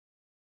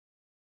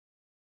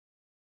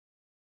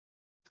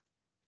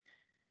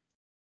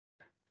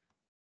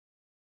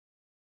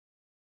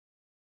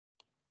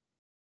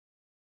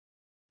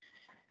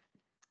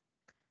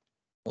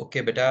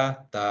Okay, beta,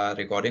 the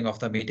recording of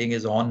the meeting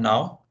is on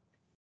now.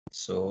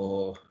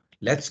 So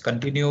let's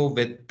continue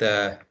with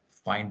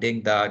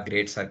finding the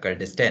great circle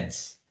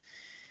distance.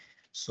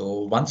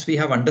 So once we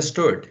have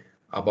understood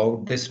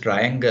about this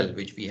triangle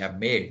which we have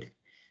made,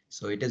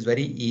 so it is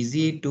very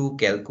easy to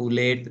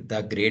calculate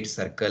the great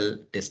circle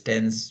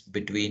distance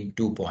between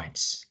 2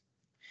 points.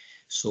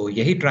 So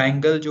यही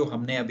triangle जो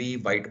हमने अभी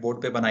white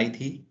board पे बनाई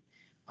थी,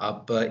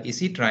 अब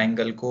इसी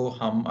triangle को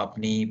हम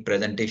अपनी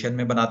presentation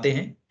में बनाते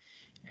हैं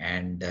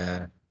and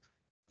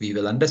we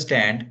will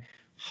understand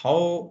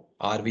how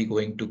are we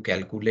going to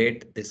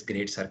calculate this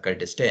great circle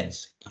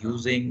distance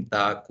using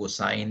the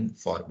cosine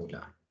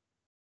formula.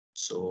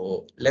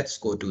 So let's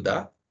go to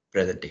the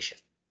presentation.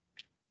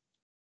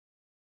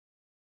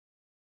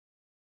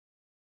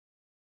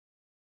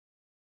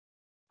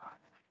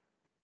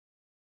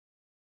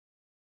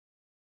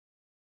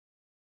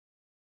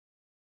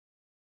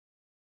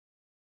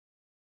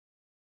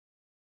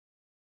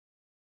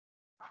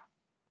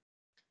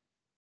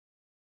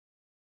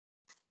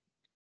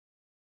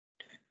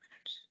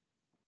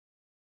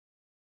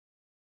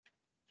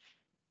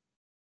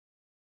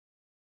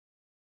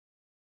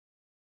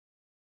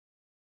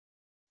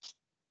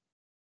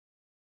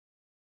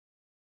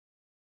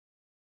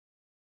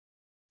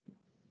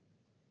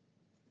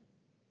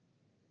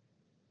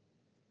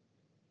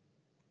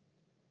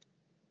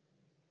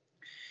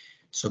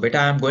 So beta,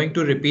 I am going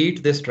to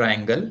repeat this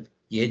triangle.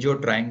 ये जो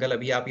triangle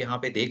अभी आप यहाँ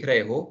पे देख रहे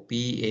हो,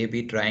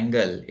 PAB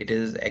triangle, it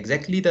is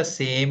exactly the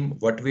same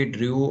what we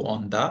drew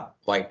on the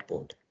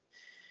whiteboard.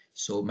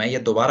 So मैं ये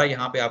दोबारा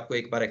यहाँ पे आपको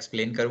एक बार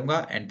explain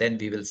करूँगा and then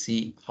we will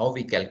see how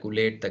we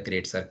calculate the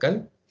great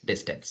circle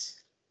distance.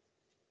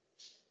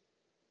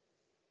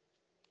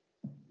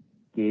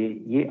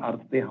 कि ये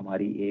अर्थ पे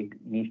हमारी एक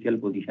इनिशियल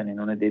पोजीशन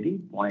इन्होंने दे the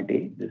point A,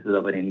 this is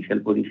our initial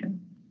position,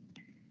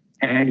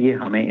 and ये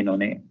हमें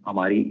इन्होंने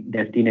हमारी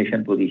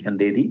destination position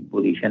they the,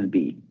 position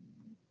B,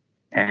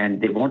 and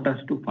they want us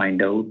to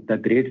find out the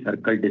great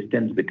circle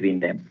distance between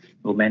them.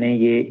 तो मैंने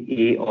ये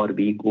ए और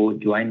बी को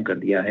ज्वाइन कर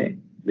दिया है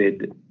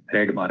विद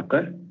रेड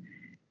मार्कर,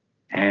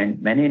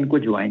 एंड मैंने इनको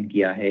ज्वाइन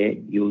किया है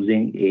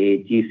यूजिंग ए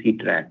जीसी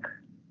ट्रैक.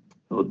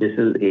 तो this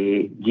is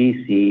a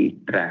GC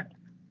track.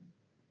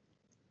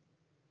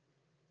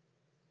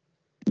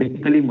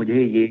 Basically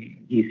मुझे ये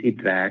जीसी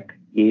ट्रैक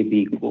ए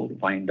बी को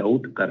फाइंड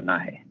आउट करना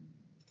है.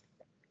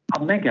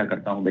 अब मैं क्या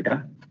करता हूं बेटा,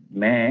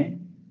 मैं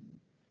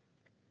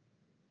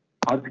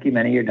अर्थ की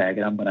मैंने ये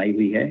डायग्राम बनाई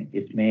हुई है.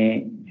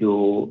 इसमें जो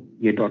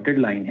ये डॉटेड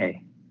लाइन है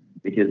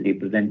which is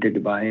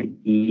represented by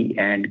E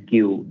and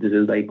Q, this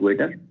is the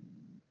equator,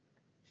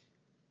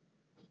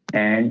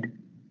 and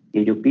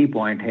ये जो पी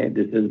पॉइंट है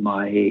this is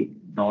my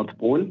north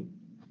pole,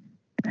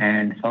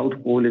 and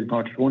south pole is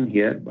not shown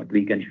here but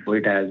we can show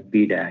it as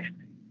P dash.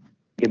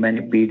 कि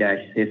मैंने P dash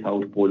से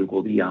south pole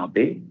को भी यहाँ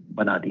पे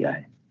बना दिया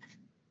है.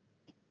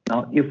 Now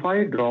if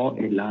I draw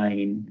a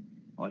line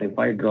or if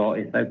I draw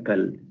a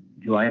circle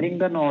joining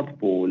the north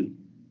pole,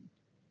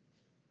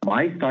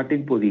 my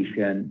starting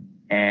position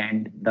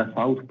and the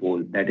south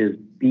pole, that is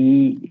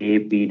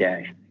PAP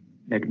dash,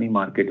 let me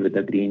mark it with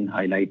a green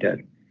highlighter,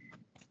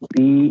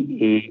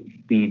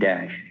 PAP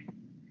dash.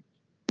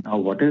 Now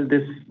what is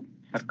this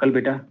circle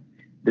beta?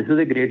 This is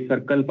a great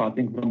circle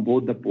passing from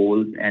both the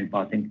poles and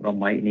passing from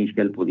my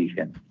initial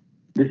position.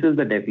 This is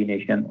the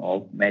definition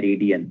of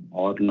meridian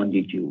or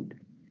longitude.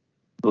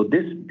 So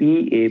this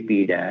PAP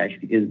dash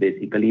is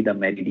basically the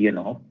meridian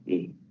of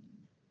A.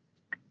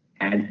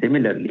 And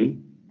similarly,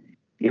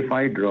 if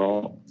I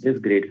draw this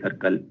great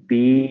circle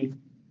PBP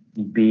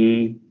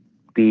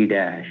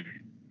dash,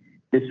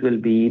 this will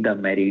be the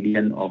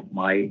meridian of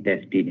my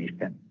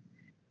destination.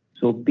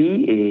 So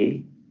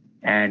PA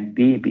and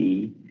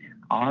PB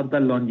are the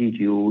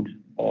longitudes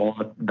or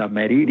the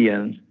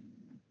meridians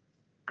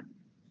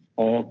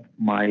of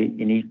my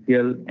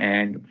initial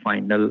and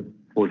final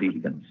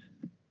positions.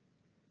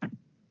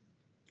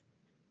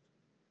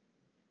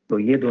 तो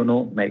ये दोनों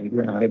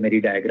meridian आ गए मेरी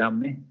diagram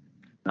में.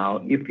 Now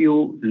if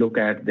you look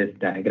at this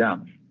diagram,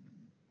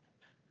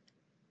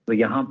 तो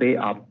यहाँ पे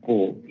आपको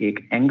एक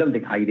एंगल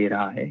दिखाई दे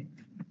रहा है.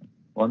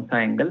 कौन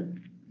सा angle?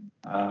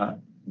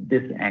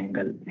 This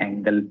angle,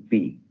 angle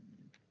P.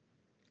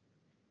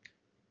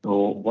 So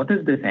what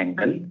is this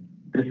angle?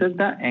 This is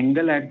the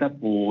angle at the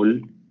pole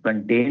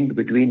contained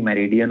between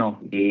meridian of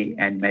A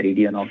and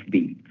meridian of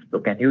B. So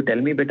can you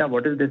tell me beta,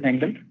 what is this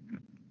angle?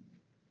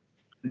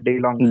 D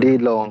long. D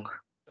long.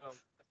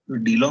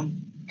 D long.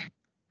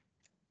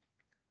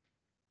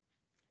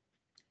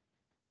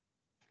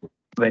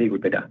 Very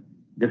good beta.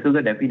 This is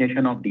the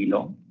definition of D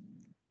long.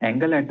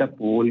 Angle at the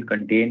pole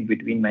contained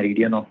between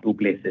meridian of two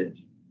places.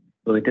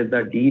 So it is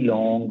the D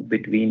long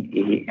between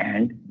A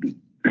and B.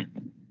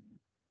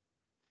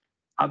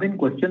 अब इन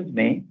questions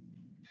में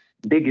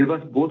they give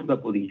us both the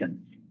position.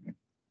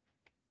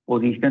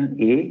 Position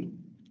A,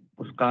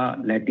 उसका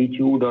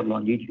latitude और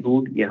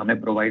longitude ये हमें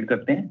provide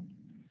करते हैं,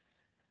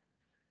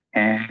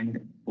 and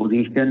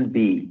position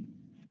B,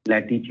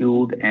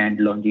 latitude and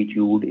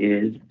longitude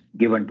is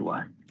given to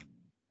us.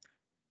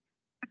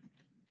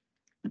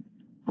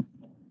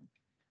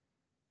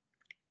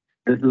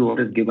 This is what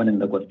is given in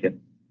the question.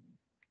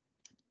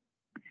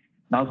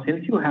 Now,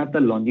 since you have the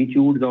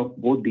longitudes of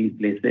both these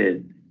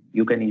places,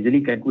 you can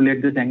easily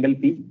calculate this angle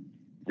P.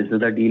 This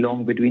is the D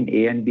long between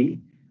A and B.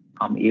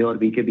 हम A और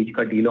B के बीच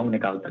का D long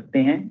निकाल सकते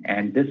हैं,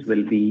 and this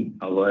will be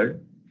our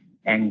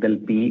angle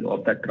P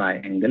of the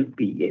triangle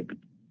PAB.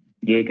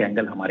 ये एक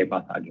angle हमारे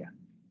पास आ गया.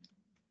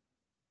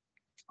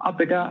 अब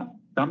बेटा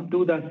come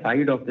to the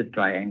side of this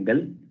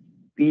triangle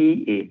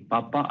PA,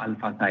 पापा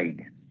अल्फा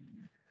साइड.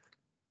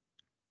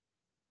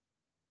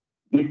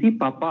 इसी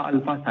पापा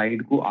अल्फा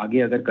साइड को आगे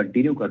अगर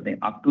कंटिन्यू कर दें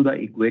अप टू द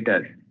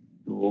इक्वेटर,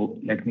 तो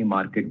let me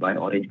mark it by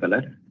orange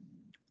colour.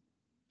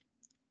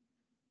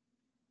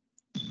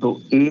 So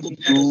A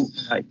to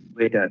the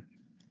equator,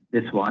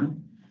 this one.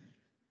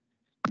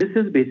 This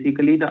is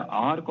basically the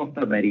arc of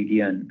the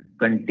meridian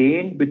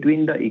contained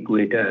between the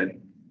equator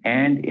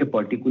and a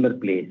particular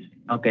place.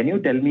 Now, can you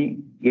tell me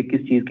ये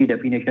किस चीज की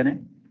definition है?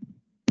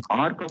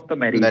 Arc of the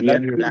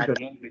meridian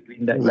contained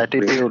between the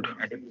latitude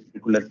and a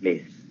particular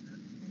place.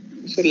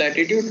 So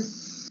latitude.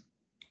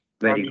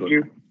 Very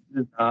good.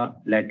 This is the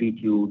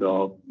latitude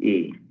of A.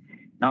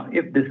 Now,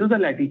 if this is the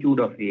latitude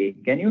of A,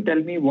 can you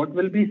tell me what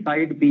will be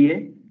side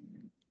PA?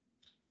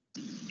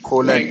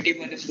 90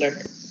 minus lat.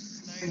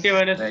 90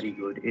 minus. Very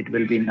good. It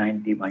will be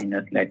 90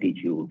 minus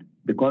latitude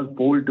because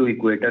pole to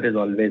equator is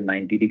always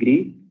 90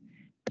 degrees.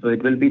 So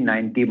it will be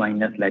 90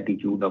 minus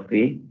latitude of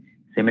A.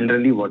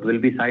 Similarly, what will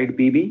be side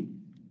PB?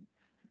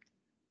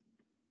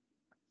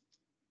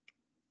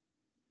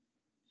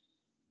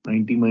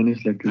 Ninety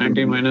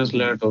minus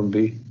lat of B.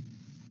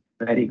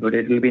 Very good.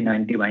 It will be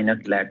 90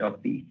 minus lat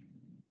of B.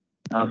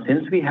 Now,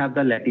 since we have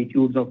the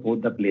latitudes of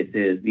both the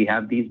places, we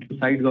have these two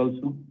sides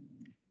also.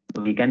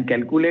 So we can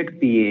calculate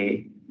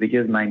PA, which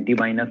is 90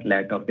 minus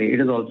lat of A.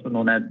 It is also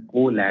known as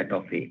co-lat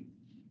of A.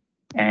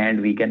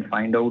 And we can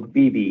find out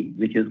PB,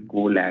 which is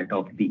co-lat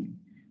of B.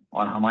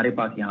 और हमारे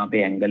पास यहाँ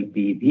पे angle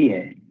P भी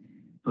है.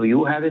 So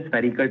you have a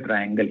spherical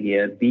triangle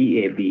here,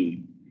 PAB.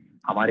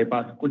 हमारे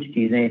पास कुछ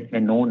चीजें इसमें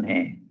known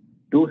हैं.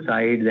 2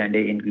 sides and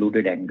a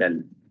included angle.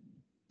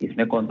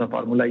 इसमें कौन सा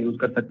फॉर्मूला यूज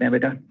कर सकते हैं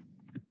बेटा?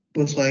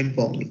 Cosine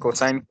formula.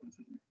 Cosine.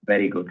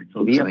 Very good.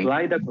 So we apply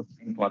the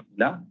cosine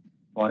formula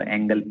for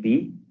angle P.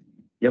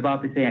 जब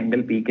आप इसे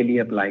एंगल P के लिए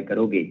अप्लाई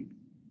करोगे,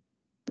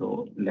 तो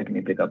let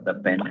me pick up the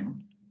pen,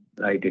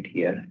 write it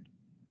here.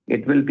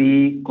 It will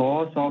be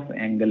cos of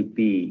angle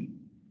P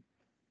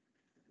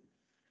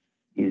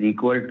is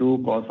equal to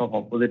cos of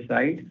opposite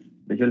side.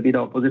 Which will be the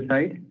opposite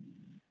side?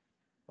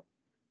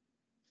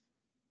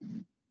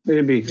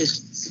 AB.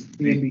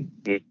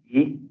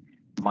 AB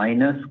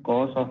minus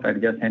cos of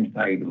adjacent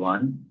side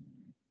 1,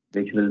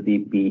 which will be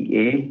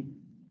PA,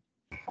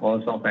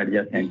 cos of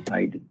adjacent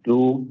side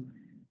 2,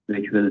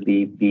 which will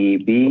be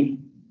PB,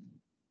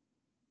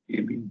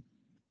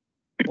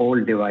 all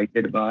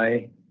divided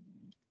by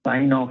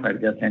sine of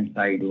adjacent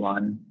side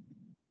 1.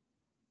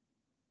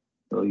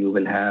 So you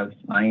will have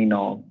sine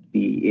of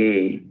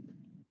PA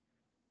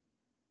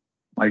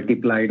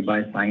multiplied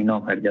by sine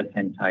of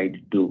adjacent side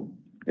 2.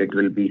 It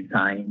will be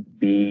sine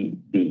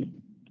PB.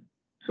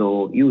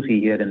 So you see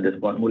here in this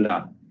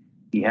formula,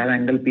 we have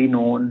angle P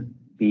known,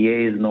 PA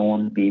is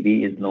known,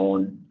 PB is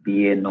known,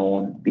 PA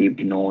known,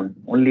 PB known.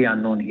 Only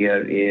unknown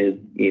here is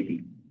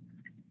AB.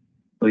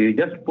 So you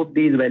just put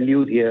these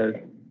values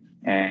here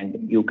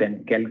and you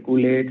can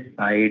calculate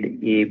side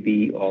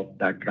AB of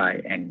the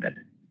triangle.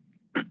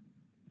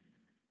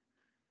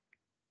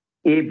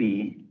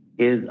 AB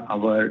is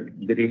our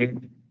great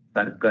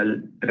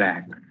circle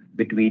track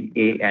between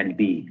A and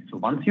B. So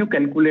once you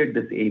calculate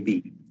this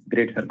AB,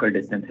 great circle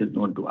distance is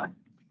known to us.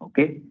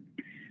 Okay.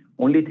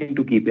 Only thing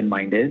to keep in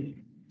mind is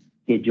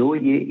कि जो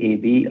ये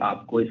AB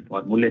आपको इस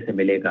फॉर्मूले से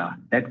मिलेगा,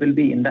 that will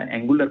be in the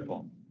angular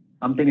form.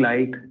 Something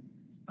like,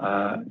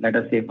 let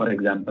us say for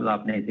example,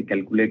 आपने इसे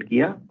calculate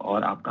किया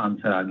और आपका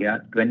आंसर आ गया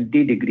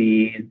 20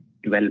 degrees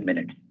 12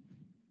 minutes.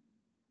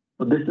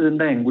 So this is in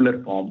the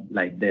angular form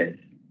like this.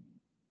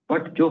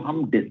 But जो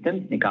हम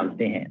distance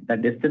निकालते हैं, the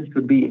distance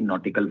should be in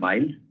nautical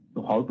miles.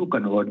 So how to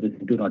convert this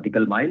into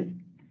nautical miles?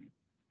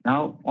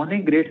 Now on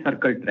a great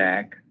circle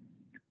track,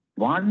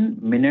 1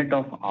 minute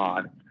of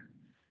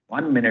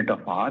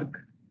arc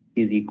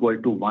is equal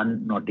to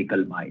 1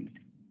 nautical mile.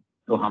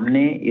 So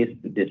हमने इस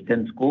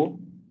distance को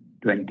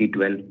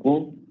 2012 को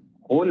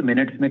whole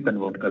minutes में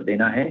convert कर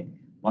देना है.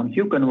 Once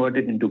you convert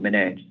it into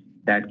minutes,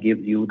 that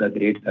gives you the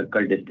great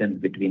circle distance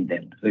between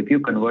them. So if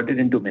you convert it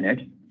into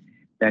minutes,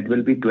 that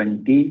will be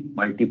 20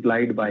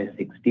 multiplied by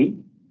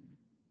 60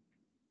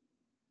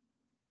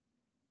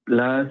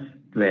 plus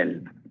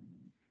 12.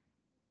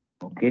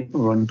 Okay.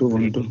 1 to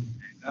 1 to.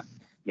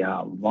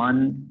 Yeah,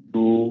 1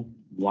 to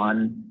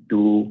 1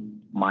 2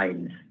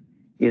 miles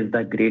is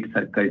the great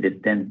circle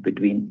distance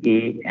between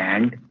A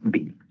and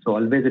B. So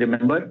always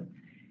remember,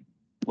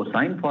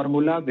 cosine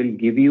formula will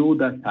give you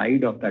the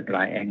side of the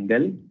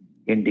triangle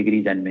in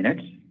degrees and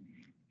minutes.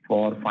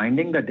 For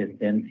finding the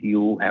distance,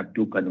 you have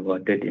to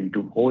convert it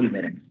into whole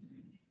minutes.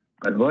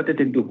 Convert it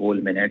into whole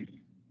minutes,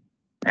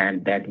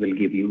 and that will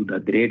give you the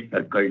great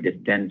circle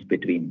distance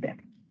between them.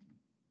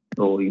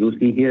 So you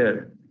see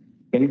here,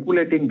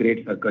 Calculating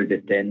great circle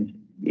distance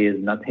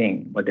is nothing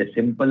but a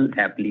simple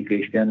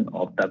application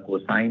of the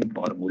cosine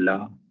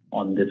formula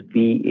on this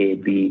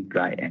PAP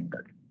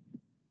triangle.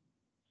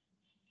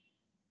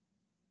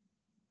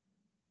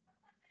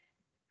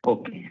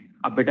 Okay,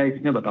 अब बेटा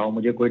इसमें बताओ,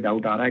 मुझे कोई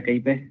doubt आ रहा है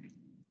कहीं पे?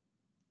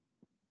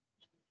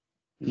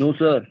 No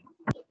sir.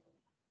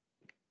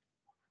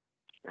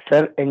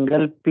 Sir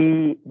angle P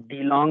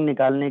D long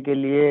निकालने के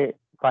लिए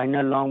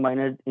final long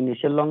minus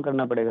initial long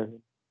करना पड़ेगा sir.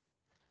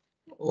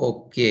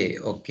 Okay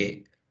okay,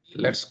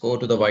 let's go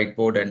to the white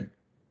board and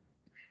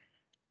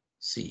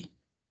C.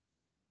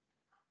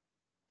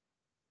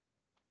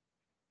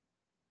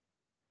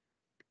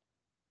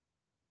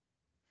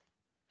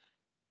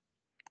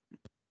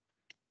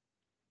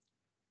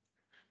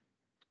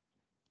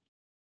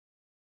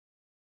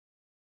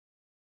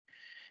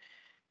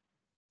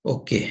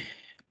 Okay.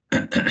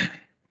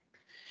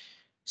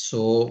 So,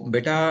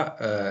 beta,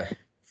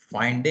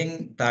 finding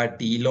the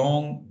d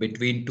long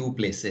between two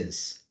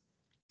places.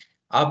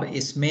 अब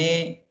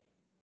इसमें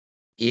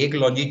एक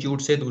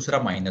longitude से दूसरा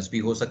माइनस भी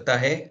हो सकता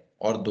है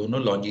और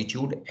दोनों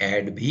लॉन्जिट्यूड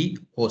ऐड भी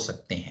हो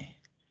सकते हैं.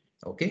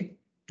 Okay,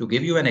 to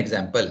give you an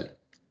example,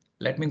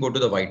 let me go to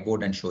the white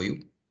board and show you.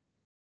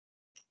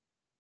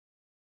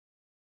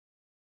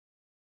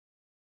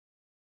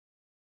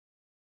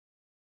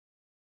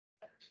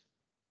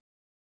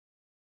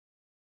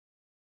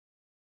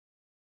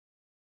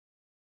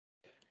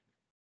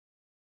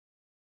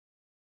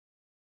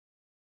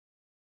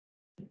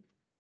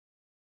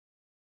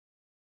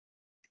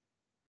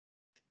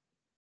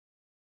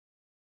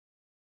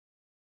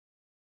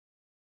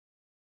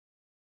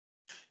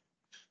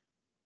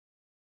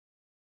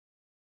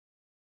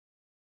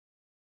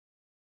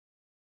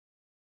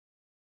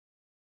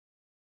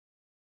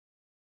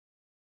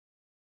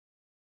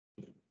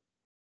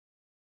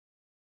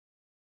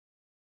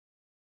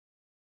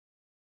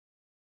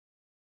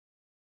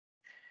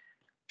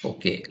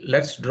 Okay,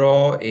 let's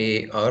draw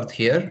a earth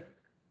here.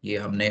 ये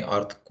हमने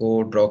अर्थ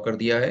को ड्रॉ कर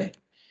दिया है.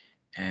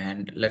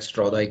 And let's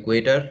draw the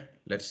equator.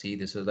 Let's see,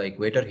 this is the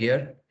equator here.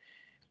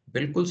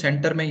 बिल्कुल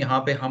centre में यहाँ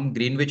पे हम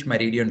ग्रीनविच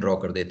मेरिडियन ड्रॉ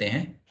कर देते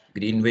हैं.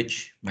 Greenwich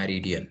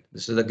meridian,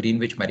 this is the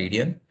Greenwich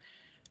meridian.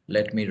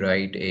 Let me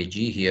right A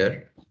ji here.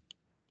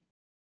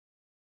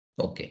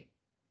 Okay,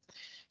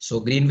 so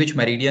greenwich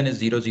meridian is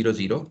 0 0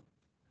 0.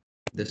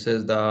 This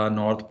is the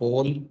north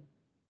pole,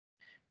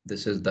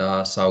 this is the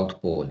south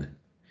pole.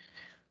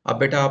 अब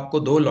बेटा आपको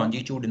दो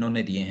longitude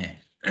इन्होंने दिए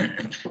हैं,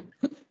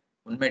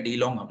 उनमें डी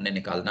लॉन्ग हमने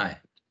निकालना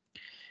है.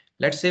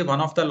 Let's say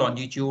one of the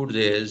longitudes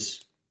is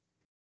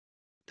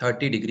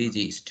 30 degrees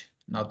east.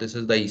 Now this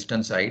is the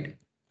eastern side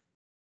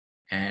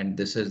and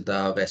this is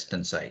the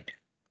western side.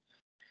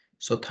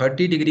 So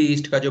 30 degree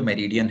east का जो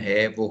मेरिडियन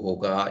है वो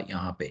होगा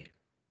यहाँ पे.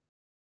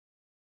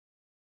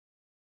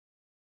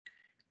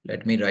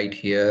 Let me write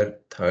here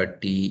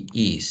 30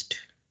 east.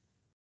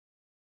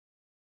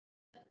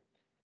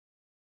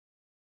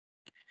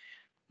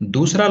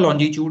 दूसरा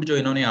लॉन्जिट्यूड जो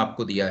इन्होंने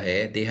आपको दिया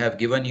है, they have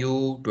given you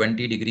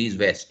 20 degrees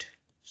waste.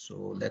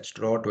 So let's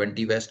draw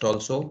 20 waste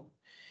also.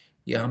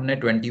 ये हमने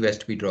 20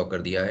 वेस्ट भी ड्रॉ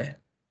कर दिया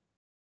है.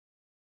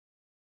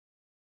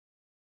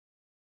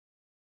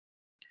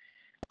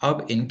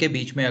 अब इनके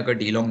बीच में अगर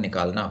डी लॉन्ग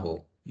निकालना हो,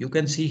 you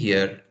can see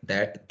here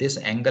that this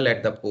angle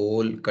at the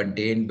pole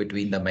contained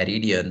between the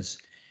meridians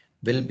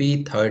will be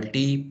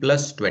 30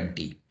 +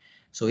 20.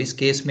 सो इस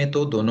केस में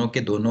तो दोनों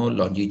के दोनों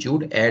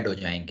लॉन्जिट्यूड ऐड हो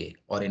जाएंगे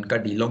और इनका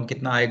डी लॉन्ग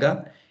कितना आएगा?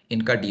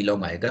 इनका डी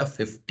लॉन्ग आएगा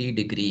 50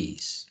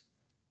 डिग्रीज.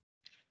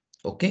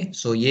 ओके,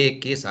 सो ये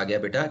एक केस आ गया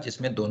बेटा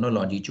जिसमें दोनों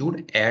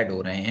लॉन्जिट्यूड ऐड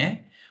हो रहे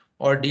हैं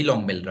और डी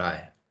लॉन्ग मिल रहा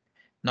है.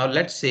 नाउ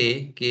लेट्स से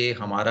कि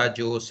हमारा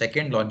जो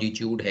सेकंड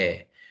लॉन्जिट्यूड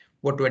है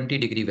वो 20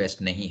 डिग्री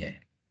वेस्ट नहीं है.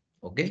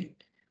 ओके,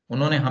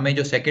 उन्होंने हमें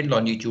जो सेकंड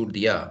लॉन्जिट्यूड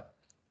दिया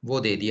वो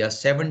दे दिया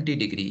 70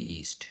 डिग्री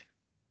ईस्ट.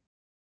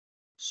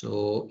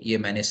 सो ये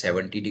मैंने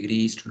 70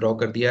 डिग्री ईस्ट ड्रॉ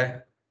कर दिया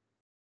है.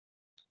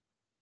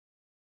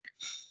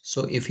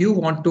 So if you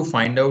want to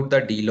find out the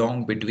D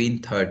long between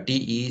 30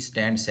 east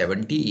and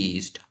 70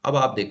 east, अब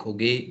आप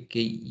देखोगे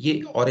कि ये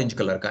ऑरेंज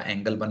कलर का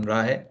एंगल बन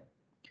रहा है.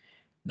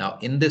 Now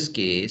in this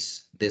case,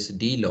 this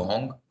D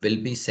long will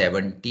be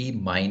 70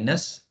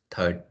 minus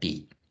 30.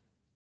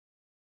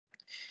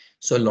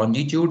 So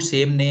longitude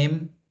same name,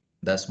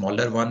 the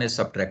smaller one is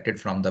subtracted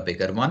from the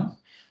bigger one.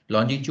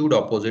 Longitude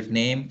opposite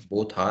name,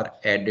 both are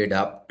added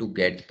up to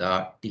get the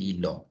D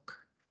long.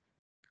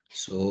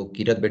 So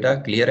Kirat beta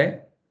clear है?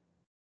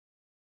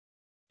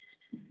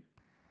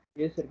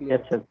 Yes sir,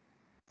 clear sir.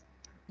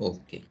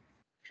 Okay,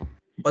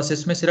 बस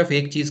इसमें सिर्फ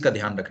एक चीज का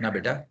ध्यान रखना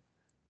बेटा.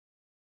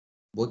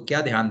 वो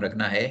क्या ध्यान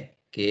रखना है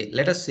कि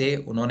लेट अस से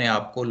उन्होंने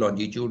आपको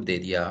लॉन्जिट्यूड दे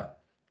दिया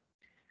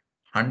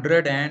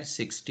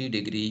 160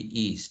 डिग्री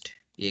ईस्ट,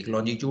 एक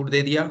लॉन्जिट्यूड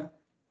दे दिया,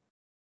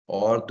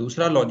 और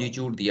दूसरा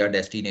लॉन्जिट्यूड दिया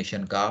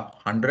डेस्टिनेशन का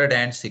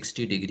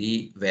 160 डिग्री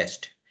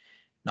वेस्ट.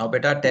 नाउ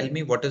बेटा tell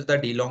me what is the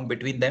D long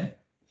between them?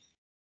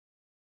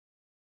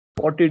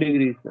 40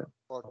 degree sir.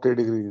 40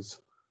 degrees.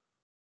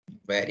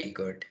 Very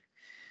good.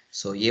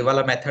 सो ये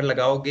वाला मेथड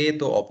लगाओगे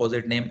तो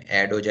ऑपोजिट नेम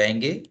ऐड हो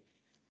जाएंगे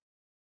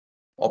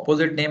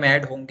ऑपोजिट नेम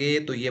ऐड होंगे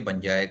तो ये बन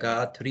जाएगा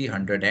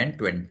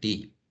 320।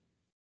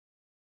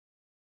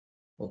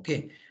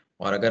 ओके,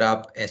 और अगर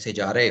आप ऐसे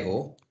जा रहे हो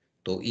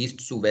तो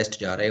ईस्ट टू वेस्ट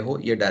जा रहे हो,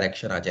 ये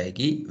डायरेक्शन आ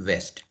जाएगी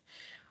वेस्ट।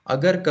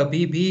 अगर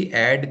कभी भी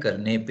ऐड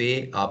करने पे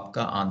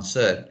आपका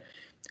आंसर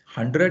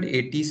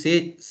 180 से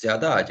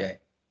ज्यादा आ जाए,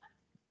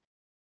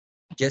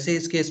 जैसे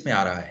इस केस में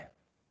आ रहा है,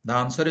 the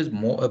answer is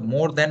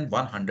more than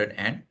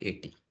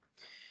 180।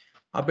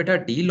 अब बेटा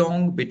D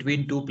long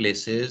between two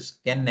places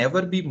can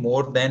never be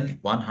more than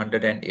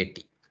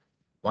 180।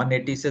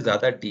 180 से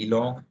ज्यादा डी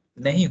लॉन्ग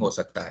नहीं हो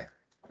सकता है।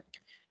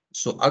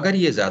 सो अगर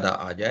ये ज्यादा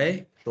आ जाए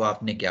तो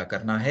आपने क्या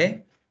करना है,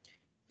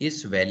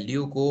 इस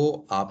वैल्यू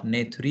को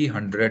आपने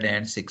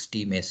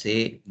 360 में से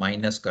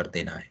माइनस कर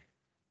देना है।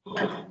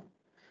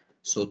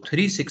 सो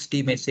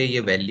 360 में से ये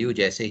वैल्यू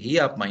जैसे ही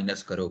आप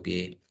माइनस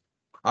करोगे,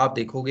 आप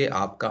देखोगे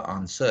आपका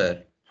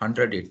आंसर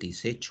 180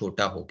 से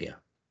छोटा हो गया।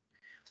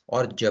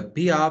 और जब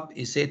भी आप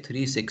इसे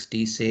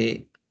 360 से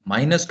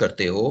माइनस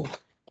करते हो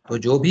तो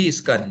जो भी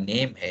इसका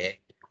नेम है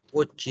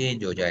वो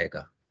चेंज हो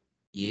जाएगा।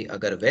 ये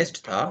अगर वेस्ट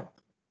था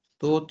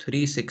तो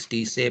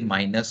 360 से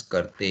माइनस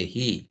करते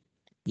ही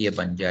ये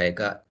बन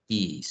जाएगा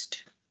east.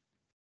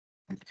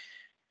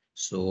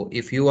 So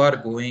if you are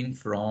going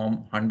from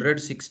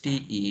 160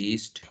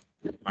 east,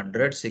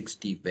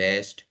 160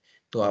 west,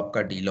 तो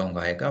आपका D long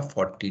आएगा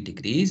 40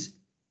 degrees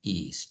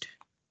east.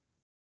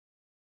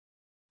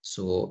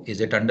 So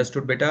is it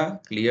understood beta?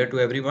 Clear to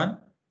everyone?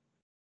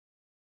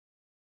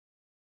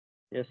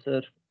 Yes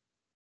sir.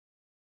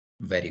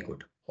 Very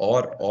good.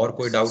 और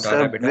कोई डाउट आ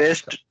रहा है बेटा?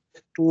 वेस्ट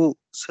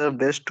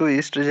टू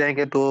ईस्ट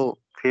जाएंगे तो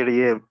फिर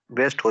ये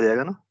वेस्ट हो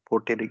जाएगा ना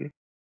 40 डिग्री।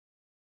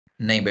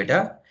 नहीं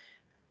बेटा,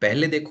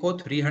 पहले देखो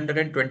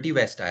 320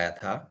 वेस्ट आया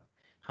था,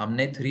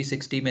 हमने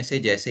 360 में से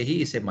जैसे ही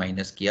इसे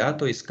माइनस किया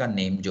तो इसका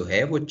नेम जो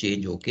है वो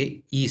चेंज होके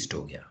ईस्ट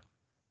हो गया।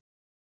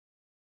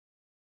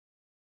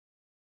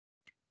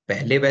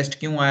 पहले वेस्ट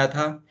क्यों आया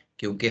था?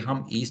 क्योंकि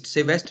हम ईस्ट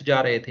से वेस्ट जा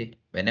रहे थे।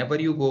 Whenever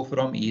you go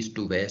from east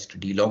to west,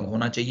 D long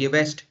होना चाहिए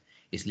वेस्ट,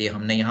 इसलिए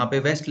हमने यहाँ पे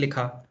वेस्ट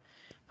लिखा।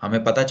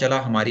 हमें पता चला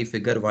हमारी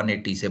फिगर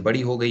 180 से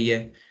बड़ी हो गई है,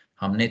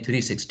 हमने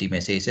 360 में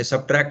से इसे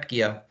सब्ट्रैक्ट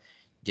किया।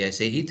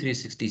 जैसे ही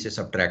 360 से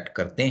सब्ट्रैक्ट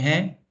करते हैं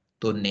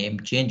तो नेम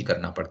चेंज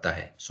करना पड़ता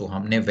है। सो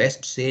हमने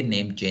वेस्ट से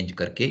नेम चेंज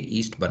करके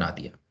ईस्ट बना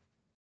दिया।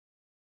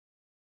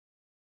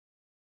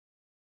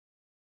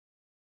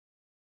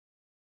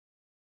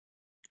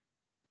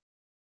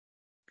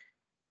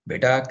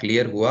 बेटा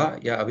क्लियर हुआ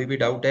या अभी भी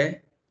डाउट है?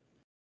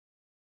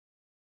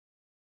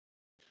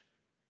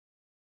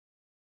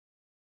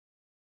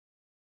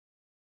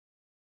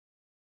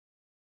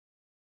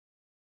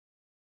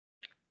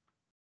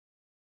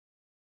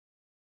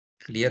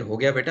 क्लियर हो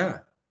गया बेटा?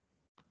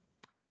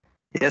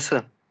 Yes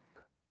sir.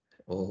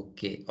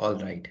 Okay, all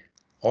right.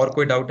 और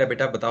कोई डाउट है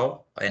बेटा, बताओ।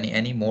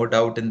 Any more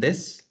doubt in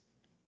this?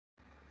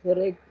 Sir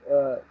एक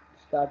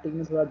स्टार्टिंग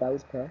में थोड़ा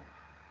डाउट था,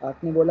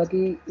 आपने बोला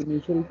कि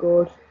initial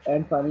course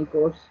and final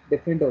course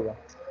different होगा।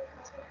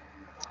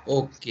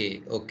 Okay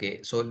okay,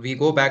 so we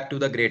go back to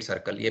the great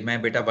circle. ये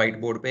मैं बेटा व्हाइट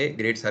बोर्ड पे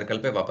ग्रेट सर्कल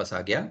पे वापस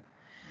आ गया।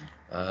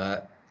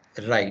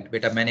 राइट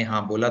बेटा, मैंने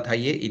हाँ बोला था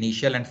ये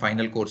इनिशियल एंड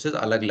फाइनल कोर्सेज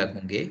अलग अलग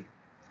होंगे।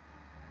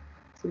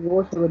 तो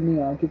वो समझ नहीं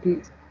आया, क्योंकि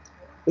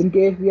in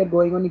case we are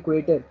going on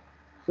equator,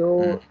 so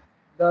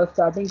the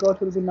starting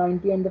course will be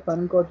 90 and the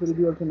final course will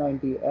be also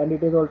 90 and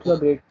it is also a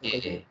great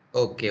circle.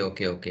 Okay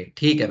okay okay,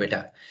 ठीक है बेटा।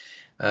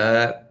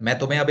 मैं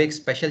तुम्हें अब एक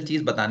स्पेशल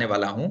चीज बताने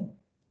वाला हूँ,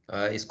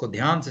 इसको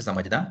ध्यान से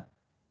समझना।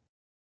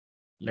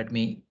 Let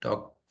me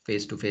talk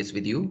face to face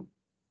with you.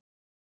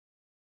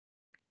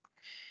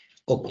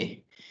 Okay,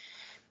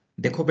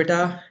 देखो बेटा,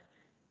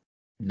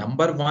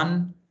 number 1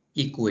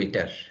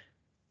 equator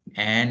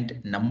and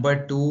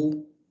number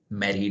 2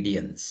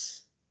 meridians.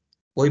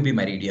 कोई भी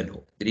मेरिडियन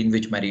हो,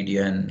 Greenwich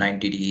meridian,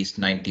 90 east,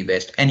 90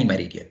 waste, any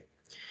meridian.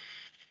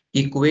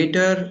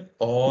 Equator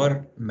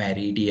और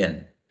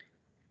मेरिडियन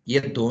ये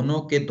दोनों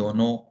के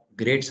दोनों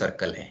ग्रेट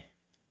सर्कल हैं।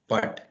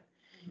 बट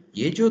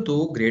ये जो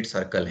दो ग्रेट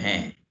सर्कल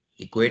हैं,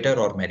 इक्वेटर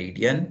और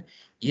मेरिडियन,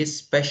 ये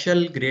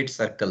स्पेशल ग्रेट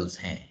सर्कल्स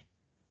हैं।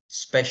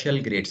 स्पेशल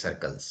ग्रेट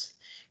सर्कल्स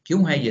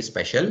क्यों है ये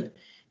स्पेशल?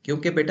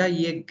 क्योंकि बेटा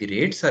ये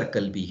ग्रेट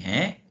सर्कल भी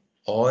हैं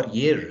और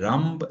ये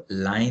रंब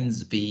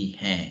लाइंस भी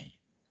हैं।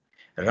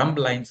 रंब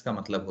लाइंस का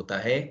मतलब होता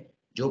है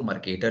जो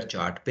मर्केटर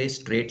चार्ट पे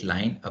स्ट्रेट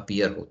लाइन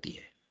अपीयर होती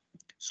है।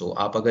 सो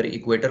आप अगर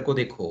इक्वेटर को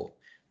देखो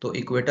तो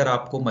इक्वेटर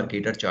आपको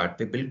मर्केटर चार्ट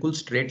पे बिल्कुल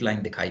स्ट्रेट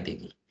लाइन दिखाई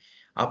देगी।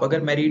 आप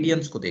अगर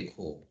मेरिडियंस को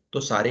देखो तो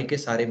सारे के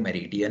सारे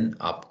मेरिडियन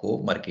आपको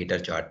मर्केटर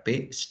चार्ट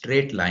पे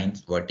स्ट्रेट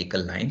लाइंस,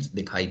 वर्टिकल लाइंस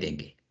दिखाई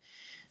देंगे।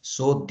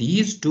 So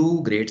these two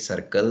great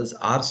circles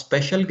are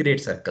special great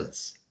circles,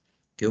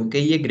 क्योंकि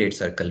ये ग्रेट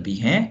सर्कल भी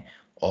हैं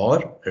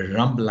और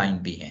रंब लाइन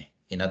भी हैं।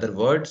 इन अदर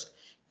वर्ड्स,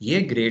 ये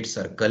ग्रेट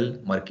सर्कल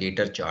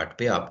मर्केटर चार्ट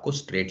पे आपको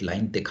स्ट्रेट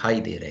लाइन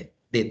दिखाई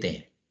देते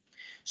हैं।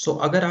 सो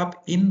अगर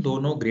आप इन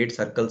दोनों ग्रेट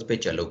सर्कल्स पे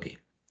चलोगे,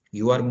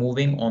 you are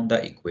moving on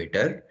the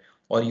equator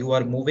और you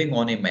are moving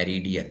on A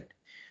meridian,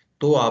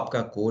 तो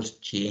आपका कोर्स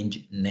चेंज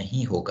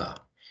नहीं होगा।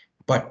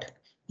 बट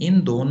इन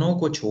दोनों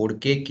को छोड़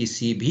के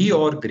किसी भी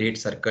और ग्रेट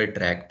सर्कल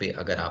ट्रैक पे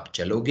अगर आप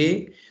चलोगे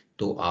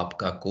तो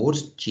आपका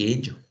कोर्स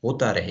चेंज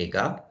होता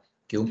रहेगा,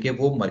 क्योंकि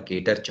वो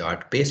मर्केटर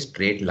चार्ट पे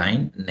स्ट्रेट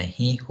लाइन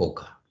नहीं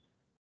होगा।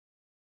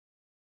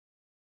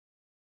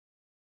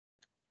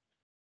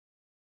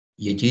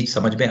 ये चीज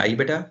समझ में आई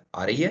बेटा?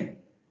 आ रही है?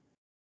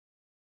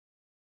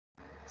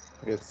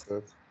 Yes,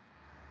 sir.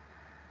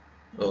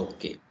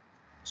 Okay.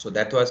 So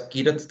that was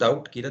Kirat's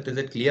doubt. Kirat, is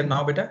it clear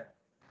now, बेटा?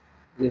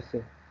 Yes,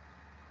 sir.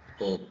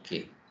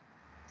 Okay.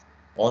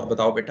 और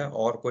बताओ बेटा,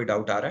 और कोई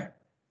डाउट आ रहा है?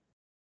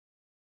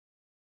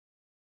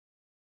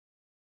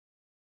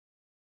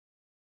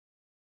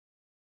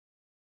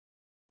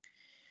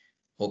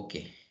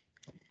 ओके।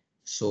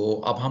 सो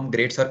अब हम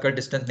ग्रेट सर्कल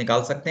डिस्टेंस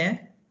निकाल सकते हैं?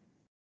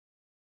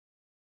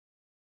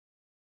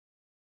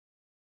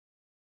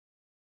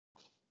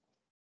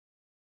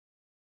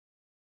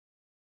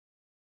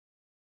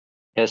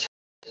 यस।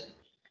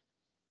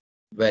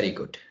 वेरी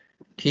गुड,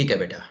 ठीक है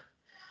बेटा।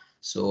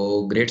 So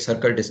great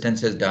circle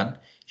distance is done.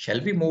 Shall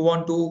we move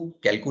on to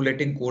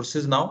calculating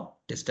courses now?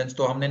 Distance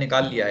तो हमने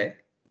निकाल लिया है,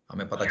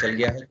 हमें पता चल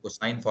गया है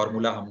कोसाइन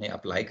फॉर्मूला हमने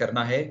अप्लाई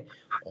करना है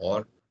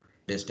और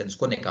डिस्टेंस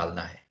को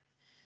निकालना है।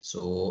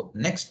 So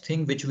next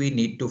thing which we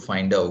need to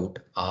find out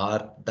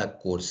are the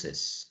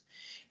courses,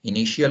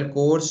 initial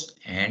course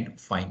and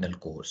final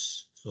course.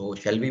 So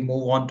shall we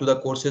move on to the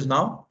courses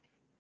now?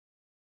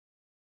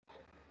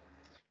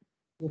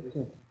 Yes,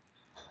 sir.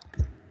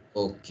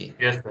 Okay.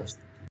 Yes, sir.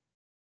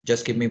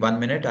 Just give me 1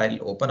 minute. I'll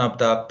open up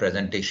the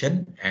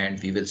presentation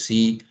and we will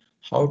see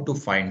how to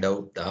find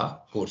out the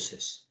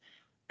courses.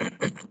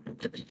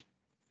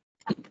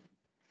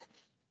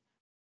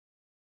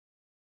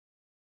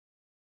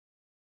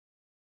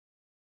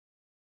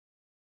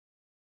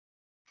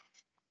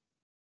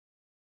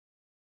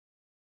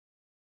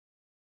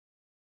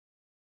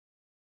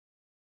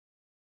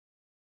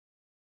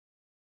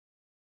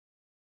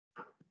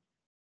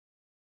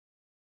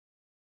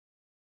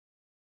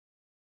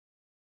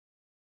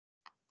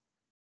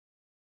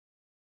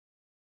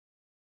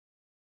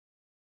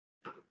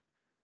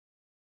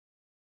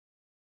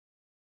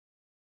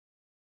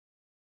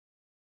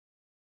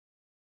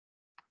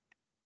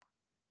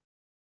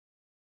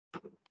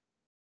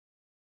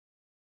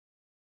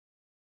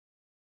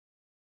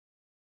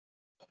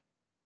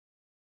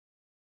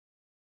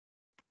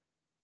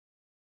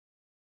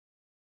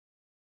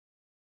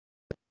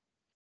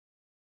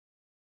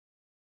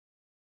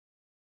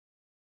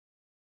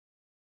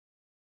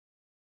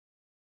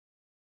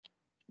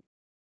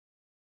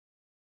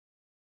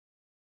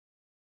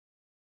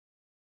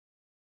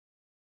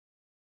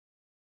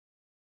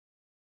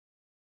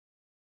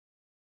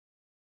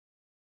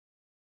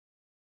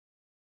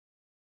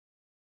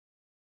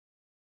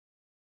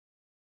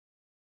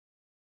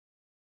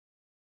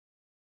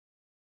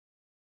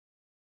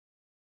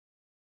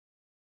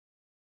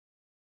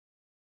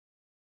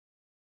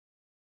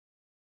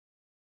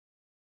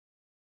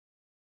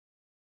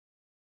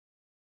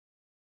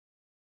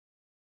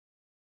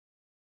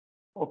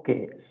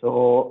 Okay,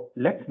 so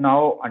let's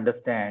now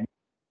understand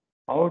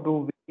how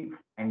do we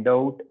find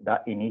out the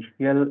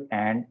initial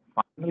and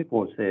final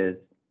courses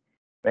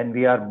when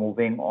we are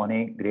moving on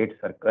a great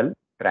circle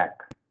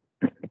track.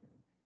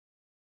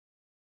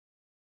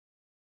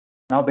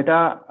 Now,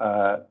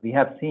 beta, we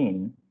have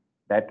seen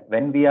that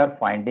when we are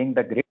finding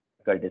the great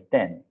circle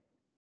distance,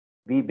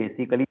 we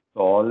basically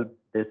solve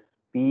this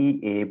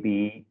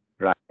PAB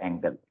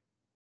triangle.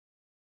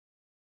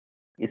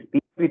 इस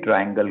PAB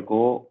triangle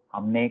को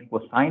हमने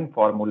cosine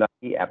formula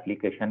की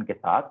application के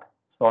साथ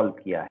solve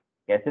किया है।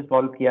 कैसे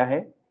solve किया है?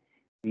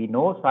 We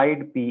know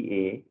side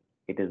PA,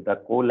 it is the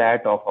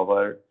colat of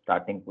our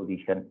starting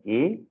position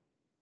A.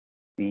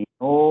 We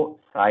know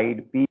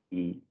side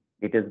PB,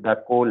 it is the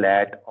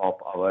colat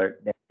of our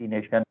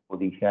destination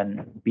position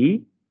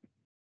B.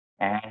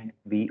 And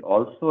we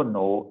also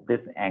know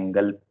this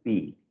angle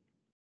P.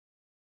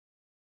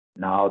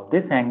 Now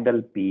this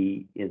angle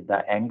P is the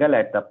angle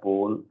at the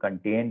pole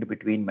contained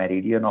between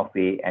meridian of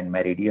A and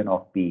meridian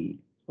of B.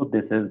 So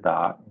this is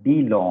the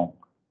D long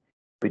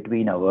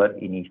between our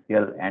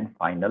initial and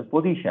final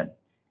position.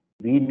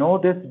 We know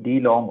this D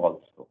long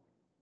also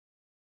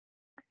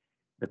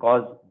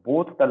because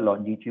both the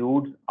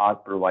longitudes are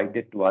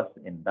provided to us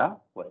in the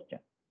question.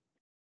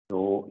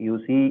 So you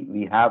see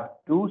we have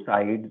two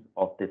sides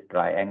of this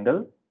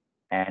triangle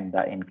and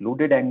the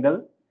included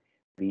angle.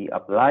 We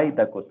apply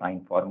the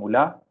cosine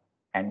formula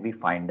and we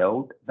find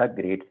out the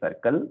great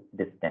circle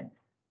distance.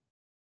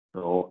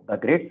 So the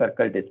great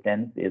circle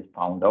distance is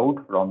found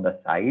out from the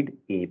side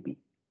AB.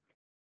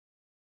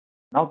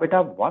 Now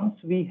beta, once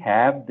we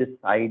have this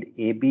side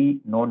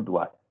AB known to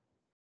us,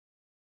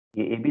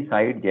 ये AB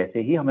side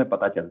जैसे ही हमें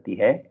पता चलती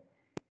है,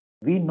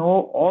 we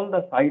know all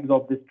the sides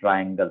of this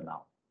triangle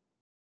now.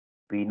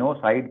 We know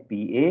side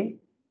PA,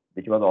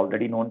 which was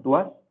already known to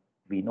us.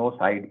 We know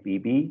side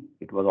PB,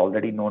 it was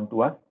already known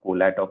to us,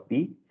 colat of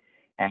B.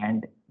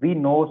 And we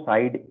know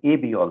side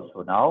AB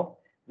also now,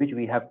 which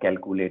we have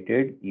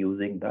calculated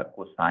using the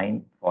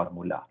cosine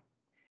formula.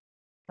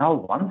 Now,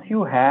 once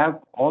you have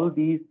all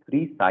these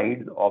three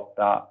sides of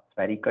the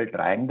spherical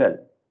triangle,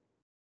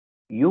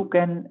 you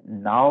can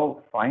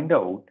now find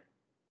out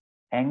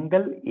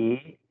angle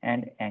A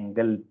and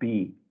angle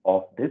B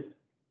of this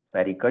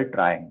spherical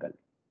triangle.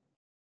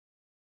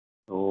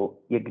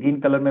 तो ये green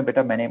colour में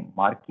बेटा मैंने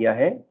mark किया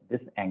है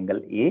this angle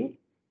A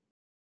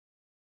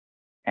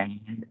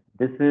and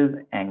this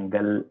is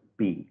angle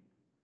B.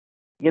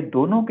 ये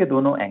दोनों के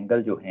दोनों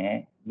एंगल जो हैं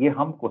ये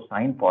हम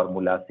कोसाइन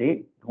फॉर्मूला से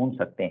ढूंढ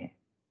सकते हैं,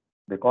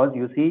 because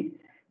you see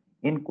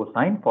in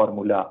cosine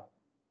formula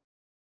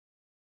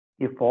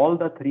if all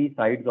the three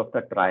sides of the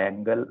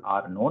triangle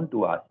are known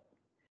to us,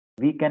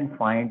 we can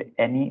find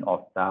any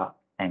of the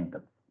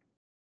angles.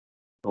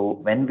 So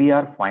when we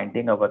are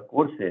finding our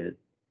courses,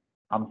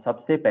 हम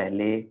सबसे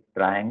पहले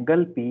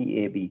triangle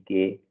PAB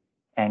के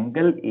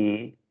angle A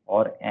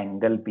और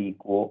angle B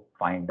को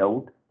find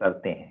out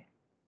करते हैं.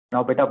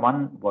 Now बेटा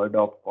one word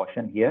of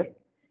caution here,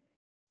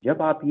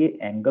 जब आप ये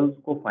एंगल्स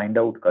को फाइंड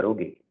आउट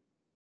करोगे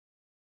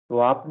तो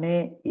आपने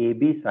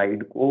AB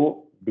साइड को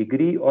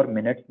डिग्री और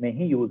मिनट्स में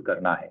ही यूज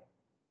करना है,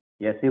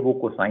 जैसे वो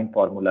कोसाइन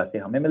फॉर्मूला से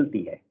हमें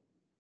मिलती है.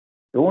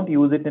 Don't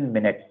use it in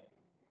minutes.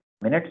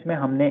 Minutes में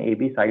हमने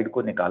AB साइड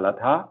को निकाला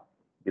था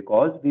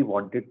because we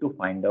wanted to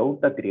find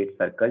out the great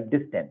circle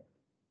distance.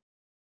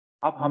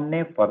 अब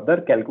हमने फर्दर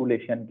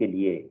कैलकुलेशन के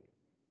लिए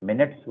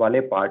मिनट्स वाले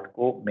पार्ट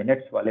को,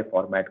 मिनट्स वाले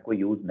फॉर्मेट को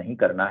यूज नहीं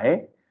करना है.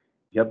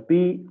 जब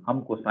भी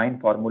हम कोसाइन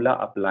फॉर्मूला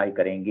अप्लाई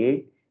करेंगे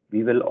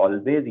we will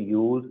always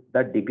use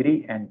the degree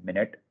and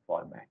minute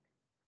format.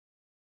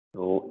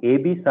 So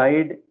AB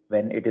side,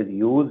 when it is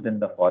used in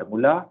the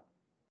formula,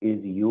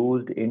 is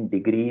used in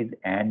degrees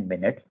and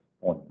minutes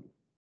only.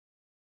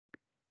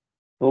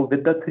 So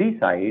with the three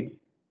sides,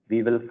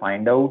 we will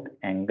find out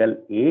angle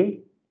A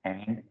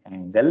and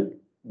angle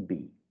B.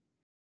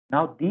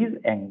 Now these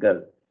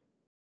angles,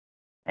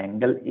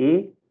 angle A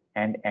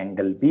and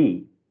angle B,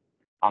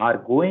 are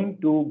going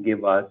to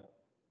give us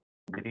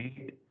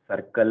great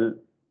circle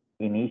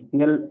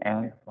initial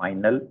and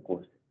final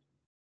courses.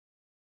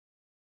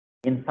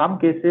 In some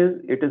cases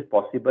it is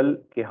possible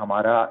कि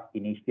हमारा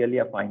initial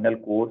या final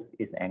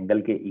course इस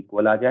angle के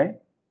equal आ जाए,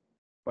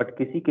 but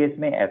किसी case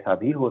में ऐसा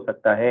भी हो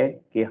सकता है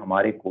कि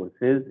हमारे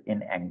कोर्सेज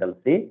इन एंगल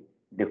से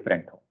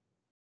डिफरेंट हो.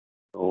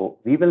 तो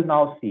we will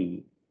now see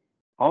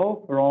how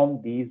from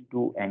these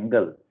two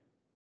angles,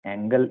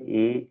 angle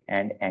A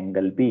and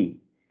angle B,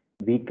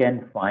 we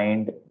can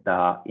find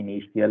the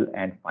initial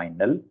and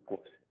final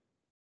courses.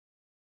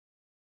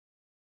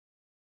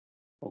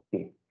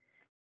 Okay.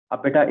 अब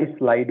बेटा इस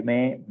स्लाइड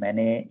में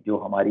मैंने जो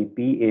हमारी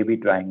PAB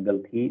ट्राइंगल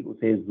थी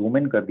उसे जूम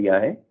इन कर दिया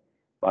है,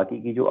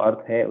 बाकी की जो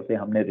अर्थ है उसे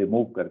हमने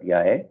रिमूव कर दिया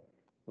है.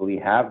 तो we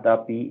have the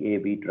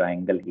PAB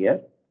triangle here.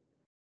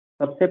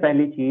 सबसे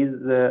पहली चीज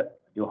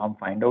जो हम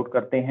फाइंड आउट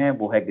करते हैं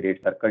वो है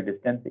ग्रेट सर्कल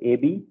डिस्टेंस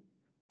AB,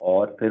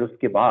 और फिर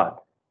उसके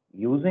बाद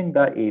using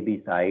the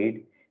AB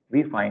side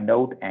we find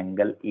out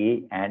angle A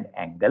and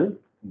angle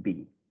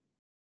B.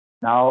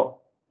 Now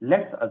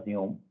let's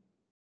assume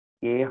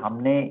कि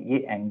हमने ये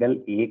एंगल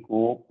A को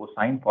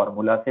कोसाइन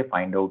फॉर्मूला से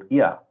फाइंड आउट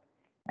किया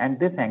and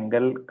this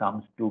angle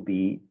comes to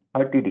be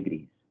 30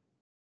 degrees.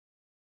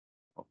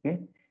 Okay,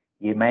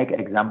 ये मैं एक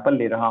एग्जांपल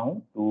ले रहा हूं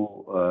टू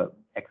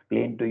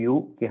एक्सप्लेन टू यू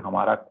कि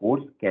हमारा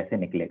कोर्स कैसे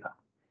निकलेगा.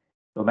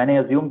 तो मैंने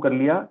अज्यूम कर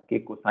लिया कि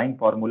कोसाइन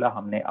फॉर्मूला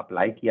हमने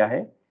अप्लाई किया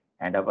है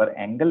and our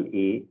angle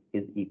A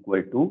is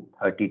equal to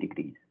 30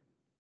 degrees.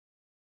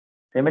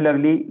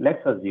 Similarly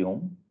let's assume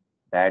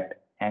that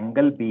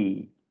angle B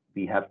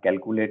we have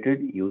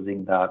calculated using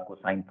the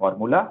cosine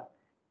formula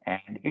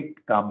and it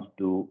comes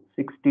to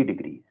 60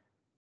 degrees.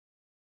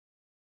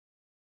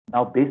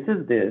 Now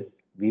basis this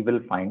we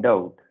will find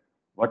out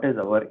what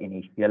is our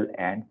initial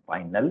and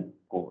final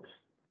course.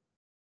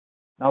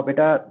 Now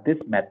beta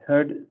this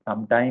method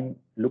sometimes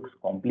looks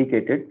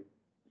complicated,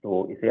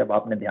 तो इसे अब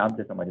आपने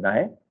ध्यान से समझना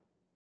है.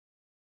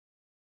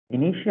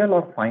 Initial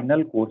और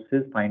final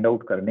courses find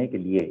out करने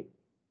के लिए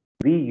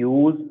we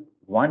use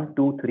 1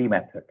 2 3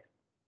 method.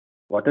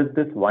 What is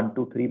this 1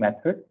 2 3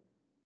 method?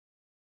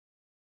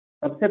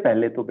 सबसे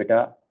पहले तो बेटा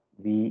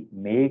we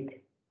make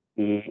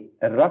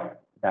a rough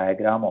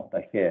diagram of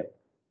the shape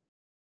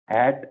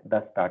at the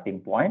starting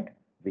point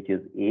which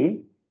is A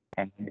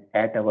and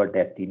at our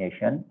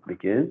destination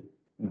which is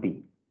B.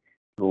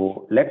 So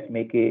let's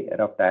make a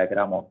rough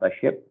diagram of the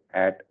shape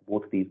at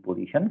both these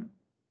positions.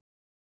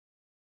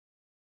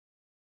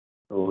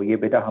 तो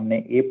ये बेटा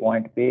हमने A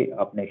point पे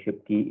अपने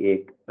ship की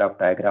एक rough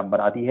diagram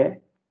बना दी है.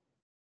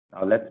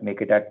 Now let's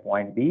make it at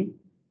point B.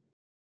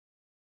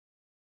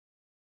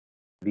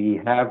 We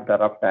have the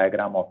rough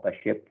diagram of the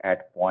ship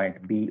at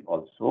point B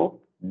also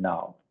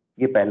now.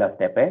 ये पहला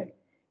स्टेप है,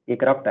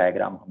 एक रफ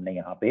डायग्राम हमने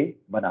यहाँ पे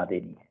बना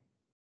देनी है.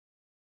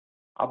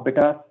 अब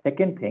बेटा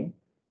second thing,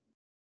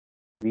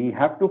 we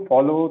have to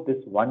follow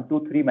this 1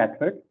 2 3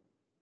 method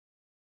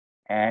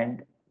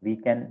and we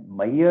can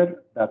measure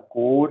the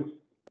course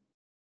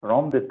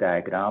from this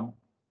diagram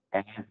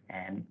as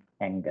an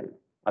angle.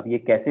 अब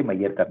ये कैसे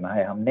measure करना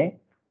है हमने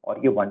और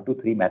ये 1 2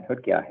 3 method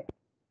क्या है?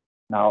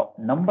 Now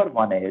number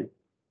 1 is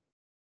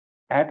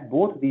at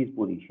both these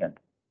positions,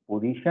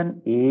 position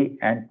A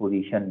and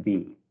position B,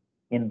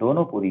 इन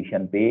दोनों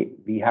पोजीशन पे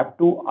we have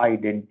to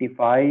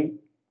identify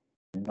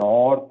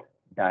north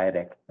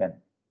direction.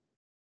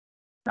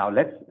 Now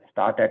let's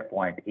start at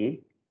point A.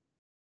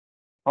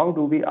 How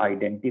do we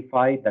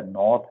identify the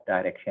north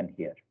direction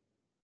here?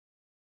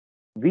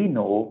 We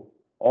know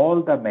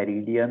all the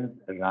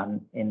meridians run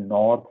in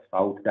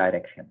north-south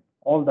direction.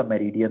 All the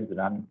meridians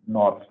run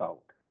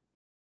north-south.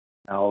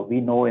 Now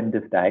we know in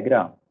this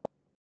diagram,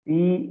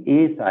 PA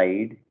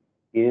side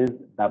is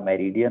the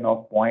meridian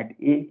of point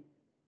A.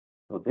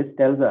 So this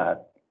tells us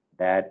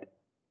that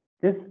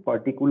this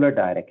particular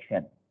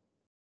direction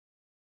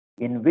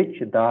in which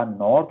the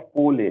north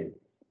pole is,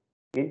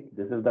 okay,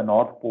 this is the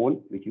north pole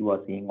which you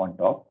are seeing on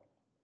top.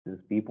 This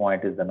P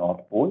point is the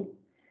north pole.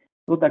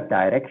 So the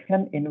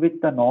direction in which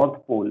the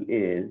north pole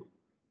is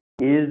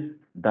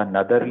the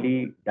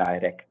northerly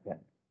direction.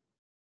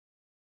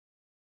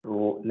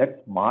 So let's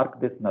mark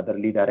this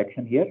northerly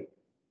direction here.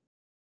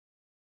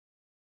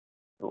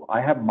 So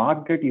I have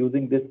marked it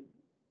using this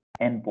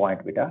N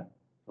point beta.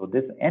 So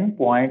this N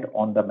point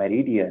on the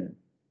meridian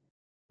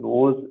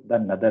shows the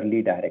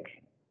northerly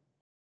direction.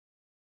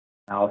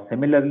 Now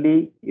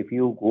similarly, if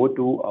you go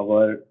to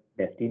our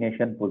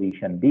destination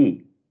position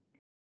B,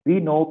 we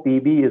know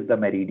PB is the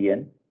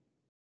meridian,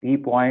 P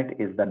point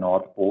is the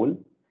north pole.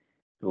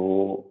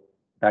 So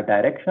the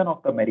direction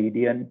of the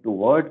meridian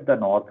towards the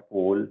north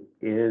pole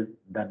is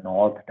the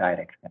north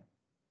direction.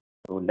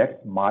 So let's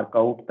mark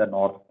out the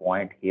north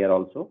point here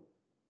also.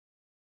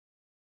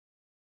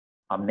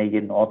 हमने ये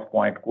north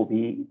point को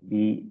भी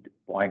B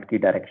point की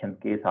direction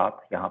के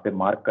साथ यहाँ पे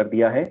mark कर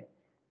दिया है.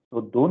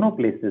 तो दोनों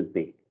प्लेसेस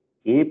पे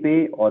ए पे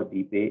और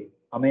बी पे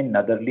हमें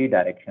नदरली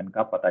डायरेक्शन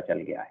का पता चल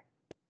गया है.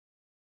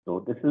 So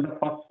this is the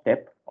first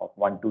step of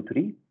 1, 2,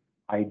 3.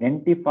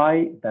 Identify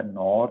the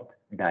north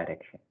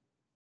direction.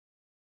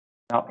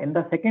 Now in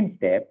the second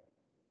step,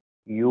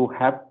 you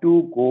have to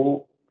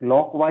go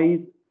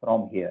clockwise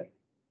from here.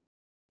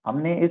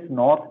 हमने इस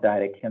नॉर्थ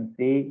डायरेक्शन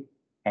से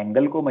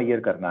एंगल को मेजर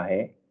करना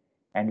है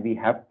and we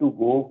have to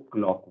go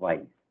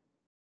clockwise.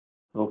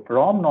 So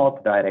from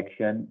north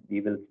direction, we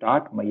will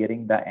start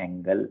measuring the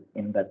angle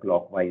in the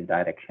clockwise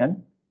direction.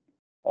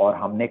 और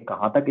हमने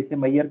कहाँ तक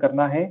इसे measure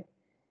करना है?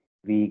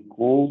 We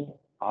go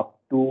up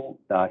to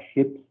the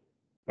ship's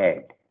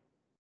head.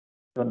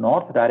 So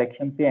north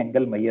direction से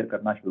angle measure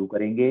करना शुरू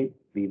करेंगे.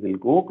 We will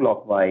go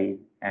clockwise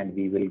and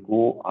we will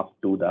go up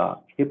to the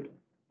ship's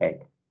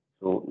head.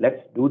 So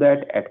let's do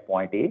that at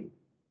point A.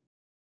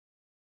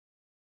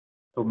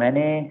 तो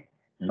मैंने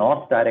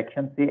north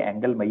direction से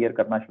angle measure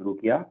करना शुरू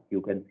किया. You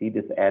can see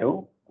this arrow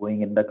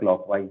going in the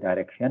clockwise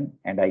direction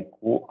and I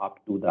go up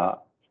to the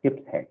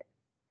ships head.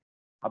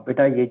 अब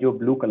बेटा ये जो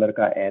ब्लू कलर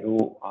का एरो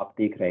आप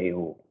देख रहे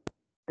हो,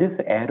 this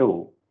arrow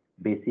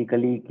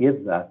basically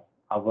gives us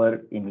our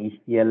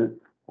initial.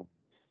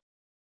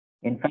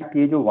 In fact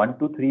ये जो 1,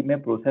 2, 3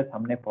 में प्रोसेस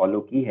हमने फॉलो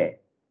की है,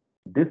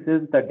 this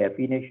is the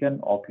definition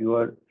of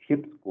your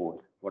ships course.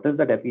 What is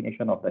the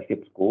definition of the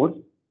ships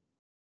course?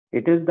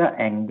 It is the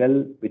angle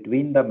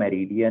between the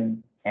meridian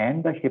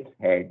and the ship's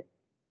head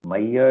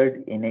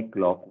measured in a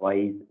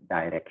clockwise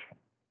direction.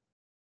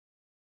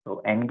 So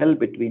angle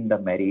between the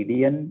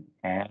meridian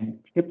and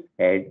ship's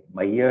head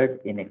measured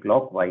in a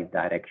clockwise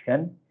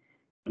direction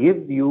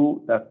gives you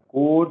the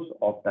course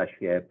of the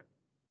ship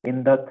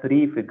in the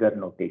 3-figure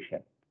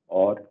notation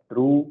or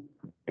true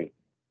notation.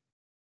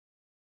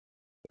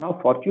 Now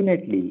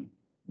fortunately,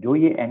 जो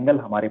ये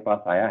angle हमारे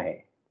पास आया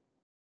है,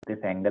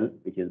 this angle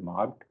which is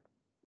marked,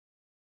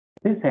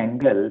 this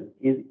angle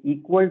is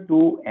equal to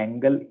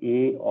angle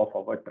A of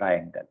our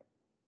triangle.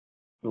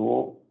 तो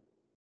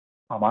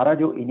हमारा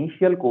जो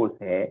initial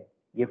course है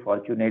ये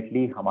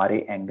फॉर्चुनेटली हमारे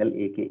एंगल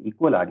A के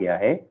इक्वल आ गया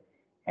है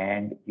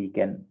and we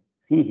can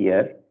see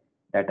here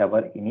that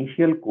our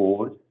initial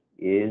course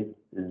is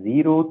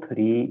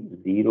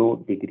 030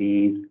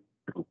 degrees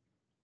true.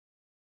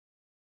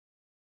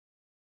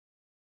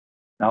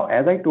 Now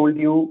as I told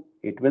you,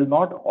 it will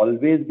not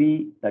always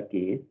be the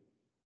case.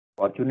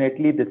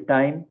 Fortunately this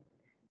time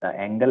the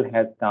angle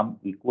has come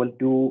equal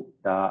to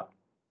the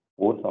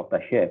course of the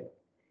ship,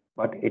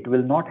 but it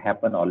will not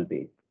happen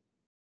always.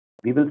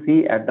 We will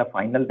see at the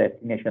final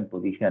destination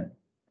position,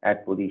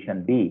 at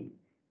position B,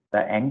 the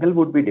angle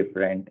would be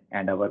different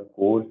and our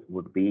course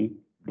would be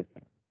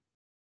different.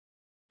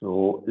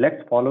 So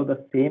let's follow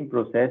the same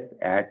process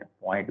at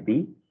point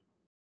B.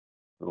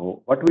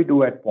 So what we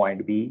do at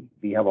point B,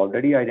 we have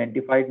already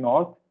identified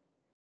north.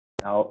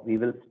 Now we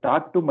will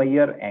start to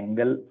measure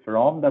angle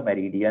from the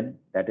meridian,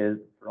 that is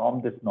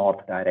from this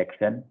north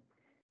direction.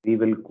 We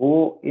will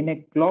go in a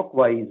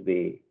clockwise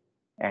way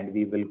and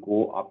we will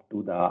go up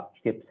to the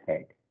ship's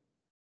head.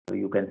 So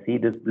you can see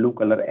this blue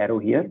color arrow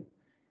here.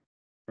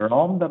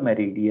 From the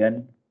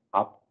meridian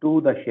up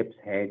to the ship's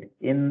head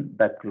in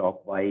the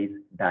clockwise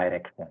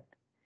direction.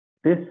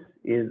 This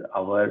is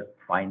our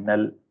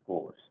final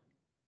course.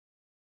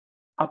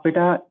 अब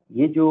बेटा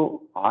ये जो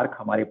arc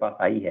हमारे पास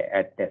आई है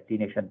at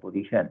destination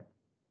position,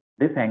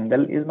 this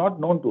angle is not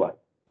known to us.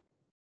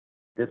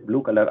 This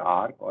blue color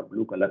arc or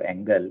blue color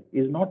angle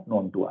is not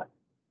known to us.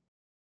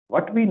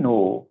 What we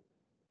know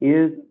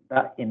is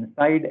the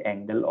inside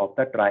angle of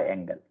the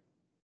triangle.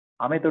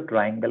 हमें तो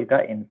triangle का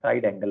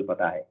inside angle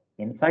पता है.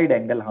 Inside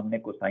angle हमने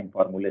cosine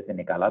फॉर्मूले से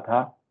निकाला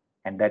था,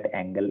 and that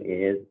angle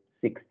is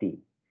 60.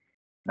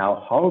 Now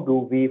how do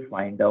we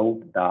find out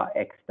the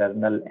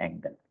external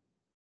angle?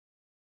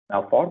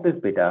 Now for this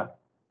beta,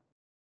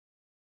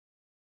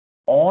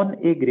 on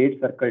a great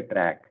circle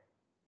track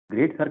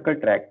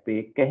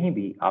पे कहीं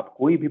भी आप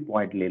कोई भी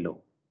पॉइंट ले लो,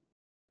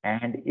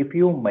 and if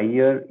you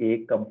measure a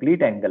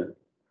complete angle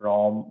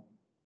from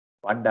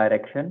one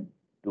direction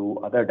to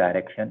other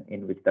direction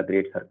in which the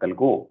great circle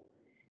go,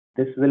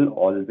 this will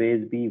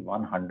always be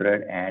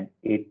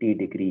 180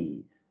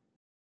 degrees.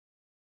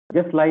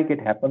 Just like it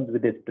happens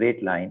with a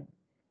straight line,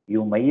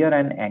 you measure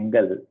an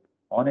angle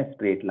on a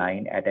straight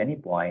line at any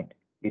point,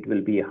 it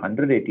will be a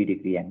 180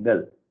 degree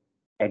angle.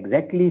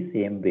 Exactly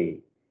same way,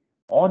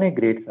 on a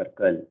great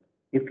circle,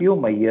 if you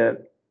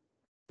measure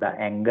the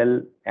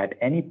angle at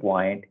any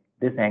point,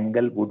 this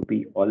angle would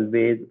be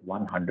always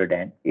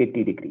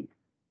 180 degrees.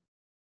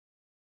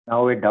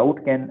 Now a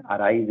doubt can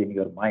arise in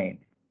your mind,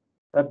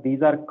 that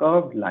these are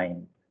curved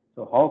lines,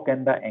 so how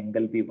can the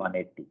angle be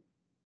 180?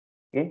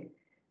 Okay.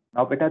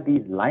 Now beta,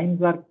 these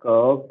lines are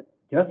curved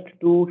just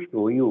to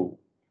show you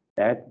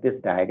that this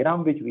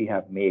diagram which we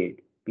have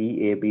made,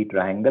 PAB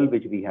triangle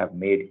which we have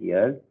made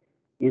here,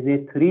 is a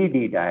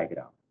 3D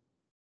diagram.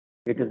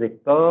 It is a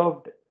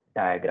curved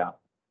diagram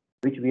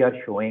which we are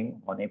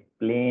showing on a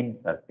plane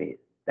surface.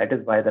 That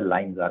is why the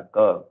lines are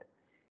curved.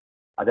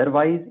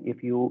 Otherwise,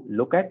 if you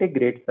look at a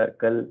great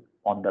circle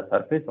on the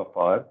surface of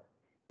Earth,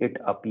 it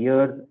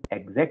appears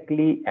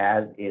exactly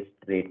as a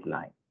straight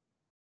line.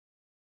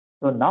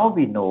 So now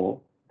we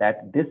know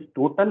that this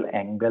total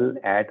angle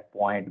at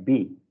point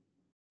B,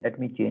 let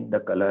me change the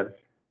color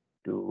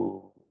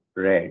to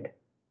red.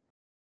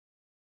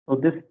 So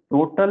this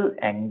total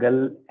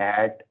angle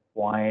at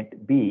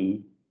point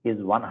B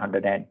is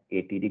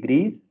 180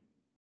 degrees.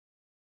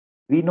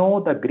 We know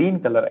the green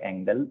color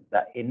angle,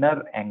 the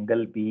inner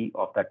angle B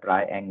of the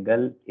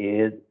triangle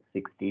is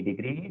 60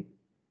 degrees.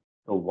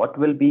 So what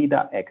will be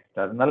the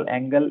external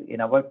angle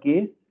in our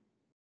case?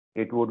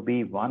 It would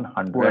be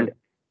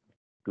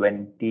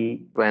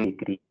 120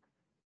 degrees.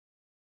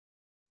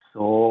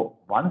 So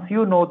once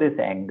you know this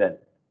angle,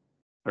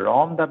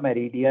 from the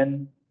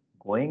meridian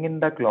going in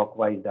the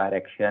clockwise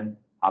direction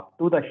up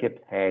to the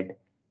ship's head,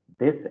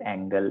 this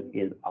angle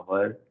is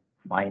our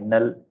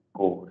final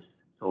course.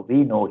 So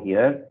we know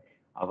here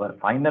our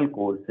final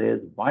course is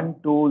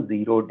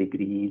 120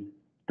 degrees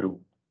true.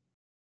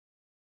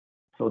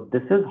 So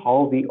this is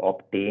how we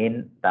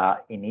obtain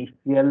the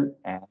initial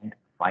and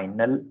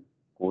final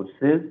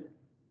courses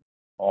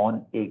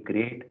on a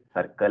great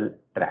circle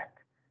track.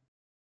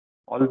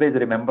 Always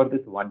remember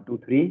this 1, 2,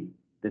 3.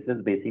 This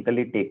is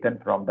basically taken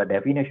from the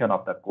definition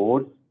of the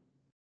course.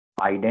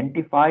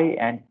 Identify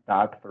and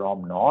start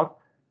from north,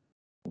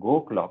 go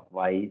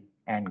clockwise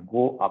and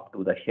go up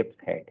to the ship's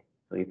head.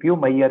 So if you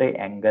measure an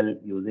angle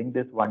using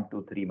this 1,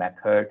 2, 3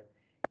 method,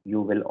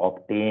 you will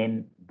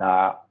obtain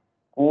the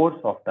course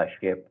of the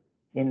ship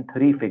in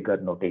 3-figure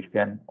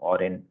notation or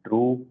in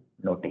true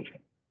notation.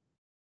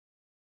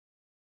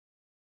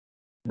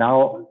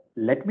 Now,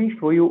 let me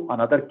show you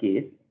another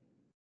case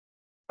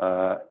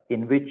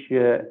in which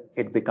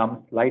it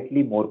becomes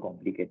slightly more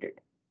complicated.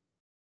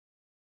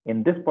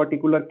 In this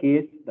particular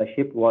case, the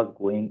ship was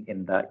going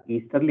in the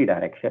easterly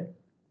direction.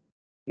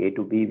 A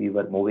to B, we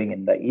were moving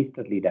in the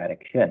easterly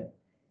direction.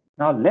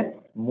 Now let's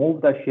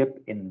move the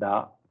ship in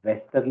the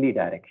westerly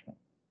direction.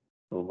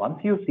 So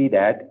once you see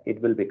that,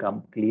 it will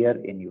become clear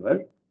in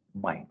your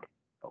mind.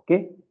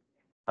 Okay.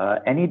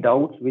 Any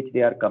doubts which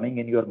they are coming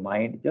in your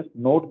mind, just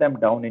note them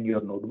down in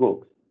your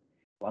notebooks.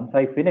 Once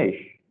I finish,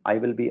 I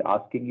will be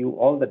asking you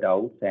all the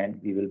doubts and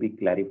we will be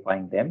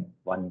clarifying them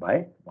one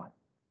by one.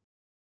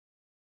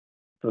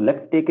 So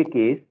let's take a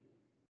case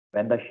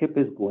when the ship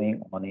is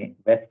going on a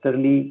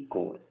westerly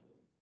course.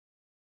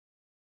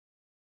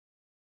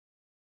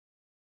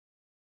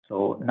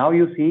 So now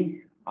you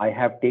see, I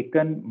have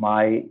taken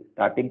my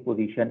starting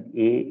position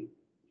A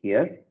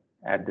here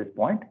at this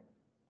point,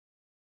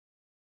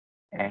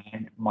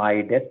 and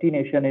my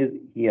destination is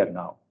here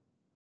now.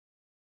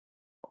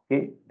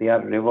 Okay, they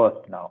are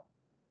reversed now.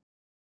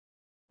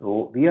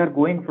 So we are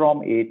going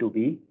from A to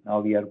B.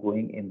 Now we are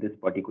going in this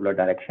particular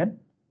direction.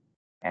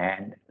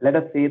 And let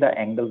us say the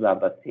angles are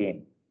the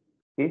same.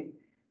 Okay,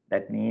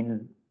 that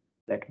means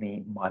let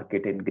me mark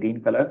it in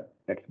green color.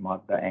 Let's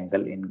mark the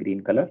angle in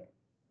green color.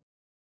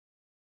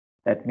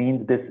 That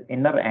means this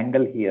inner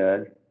angle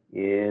here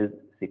is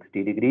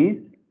 60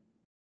 degrees.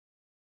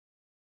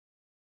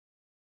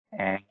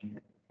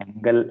 And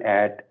angle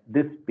at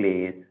this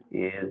place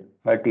is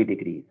 30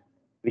 degrees,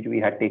 which we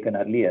had taken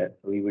earlier.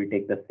 So we will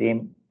take the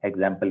same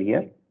example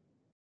here.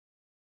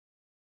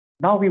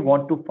 Now we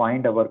want to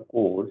find our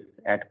course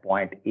at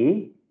point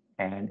A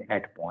and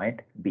at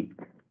point B.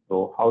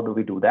 So how do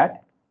we do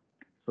that?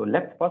 So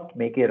let's first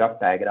make a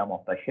rough diagram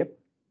of the ship.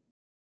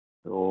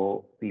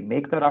 So we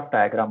make the rough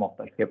diagram of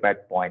the ship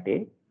at point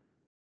A.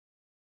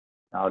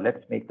 Now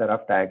let's make the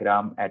rough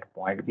diagram at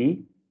point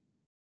B.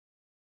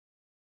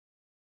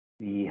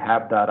 We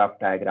have the rough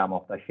diagram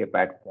of the ship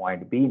at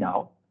point B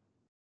now.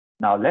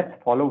 Now let's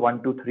follow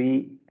 1, 2,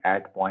 3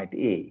 at point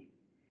A.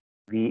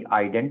 We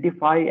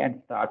identify and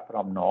start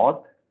from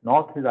north.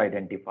 North is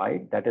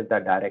identified. That is the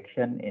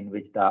direction in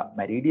which the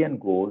meridian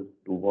goes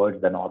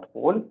towards the North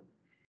Pole.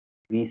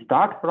 We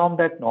start from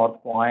that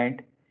north point.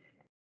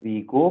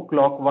 We go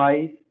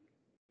clockwise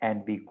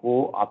and we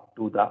go up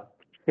to the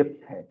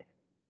ship's head.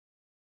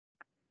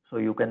 So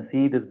you can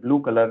see this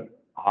blue color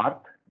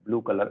arc,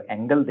 blue color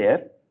angle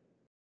there.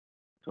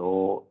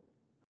 So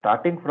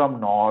starting from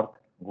north,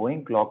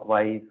 going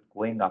clockwise,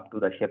 going up to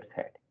the ship's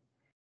head.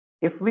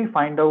 If we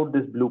find out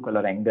this blue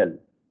color angle,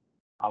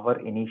 our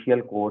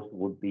initial course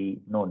would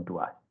be known to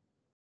us.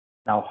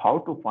 Now, how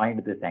to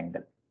find this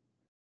angle?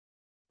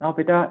 Now,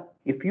 beta,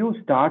 if you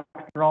start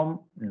from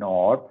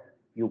north,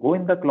 you go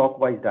in the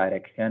clockwise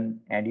direction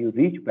and you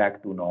reach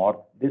back to north,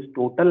 this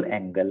total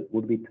angle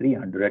would be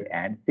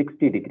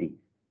 360 degrees.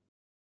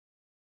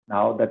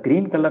 Now, the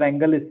green color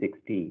angle is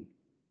 60.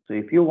 So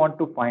if you want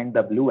to find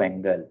the blue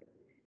angle,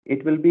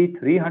 it will be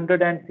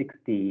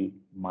 360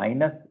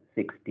 minus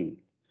 60.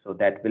 So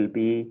that will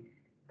be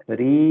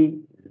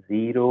 300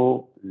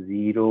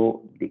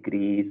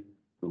 degrees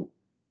too.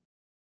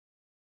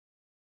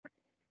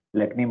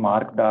 Let me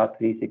mark the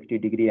 360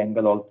 degree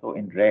angle also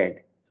in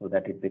red so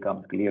that it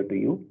becomes clear to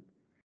you.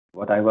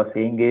 What I was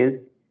saying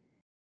is,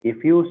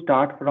 if you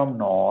start from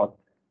north,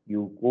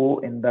 you go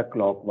in the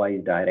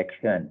clockwise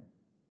direction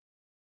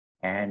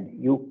and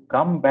you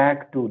come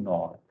back to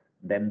north,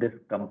 then this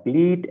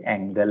complete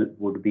angle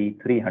would be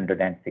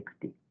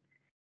 360.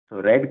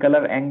 So red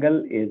color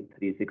angle is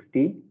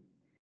 360,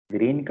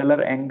 green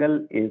color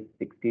angle is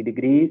 60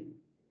 degrees,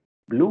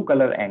 blue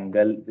color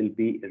angle will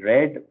be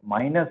red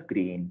minus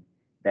green,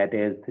 that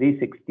is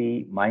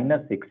 360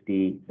 minus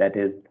 60, that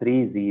is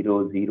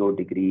 300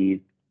 degrees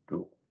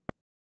true.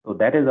 So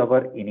that is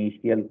our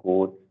initial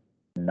course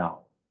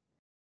now.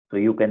 So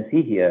you can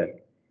see here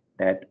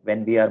that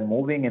when we are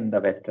moving in the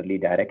westerly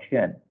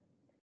direction,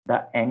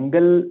 the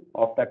angle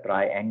of the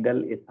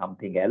triangle is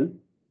something else.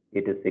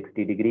 It is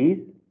 60 degrees,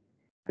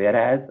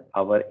 whereas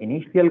our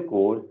initial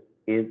course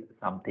is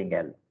something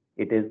else.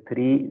 It is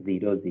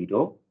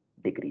 300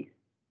 degrees.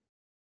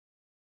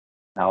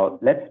 Now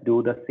let's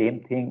do the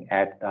same thing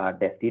at the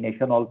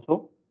destination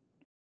also.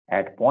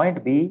 At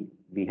point B,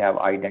 we have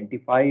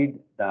identified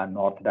the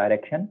north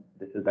direction.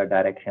 This is the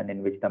direction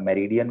in which the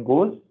meridian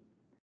goes.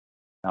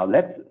 Now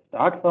let's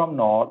start from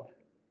north,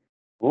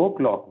 go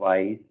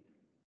clockwise,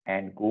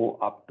 and go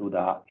up to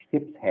the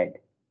ship's head.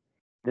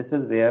 This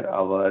is where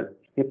our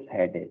ship's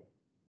head is.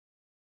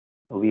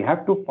 So we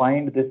have to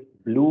find this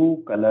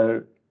blue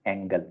color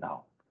angle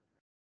now.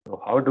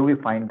 So how do we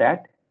find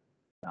that?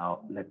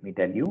 Now let me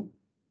tell you.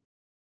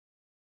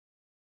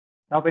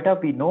 Now beta,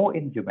 we know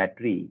in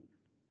geometry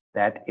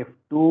that if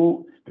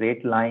two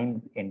straight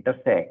lines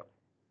intersect,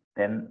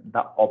 then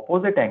the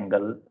opposite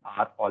angles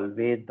are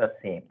always the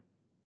same.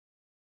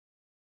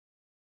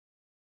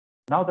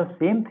 Now the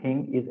same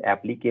thing is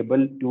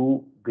applicable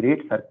to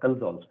great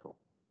circles also.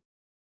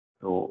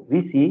 So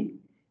we see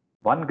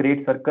one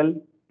great circle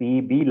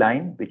PB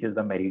line, which is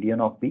the meridian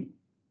of B,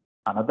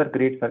 another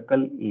great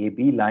circle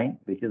AB line,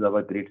 which is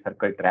our great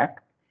circle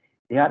track.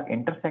 They are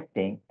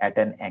intersecting at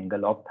an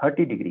angle of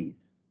 30 degrees.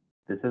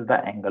 This is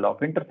the angle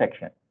of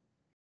intersection.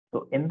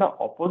 So in the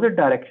opposite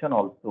direction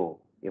also,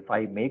 if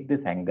I make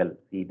this angle,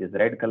 see this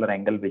red color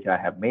angle which I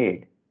have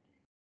made,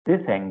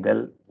 this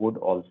angle would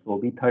also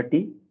be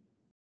 30.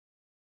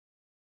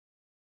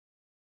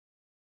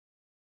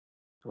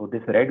 So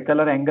this red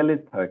color angle is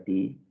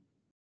 30.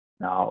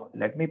 Now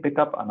let me pick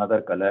up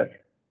another color.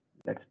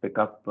 Let's pick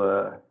up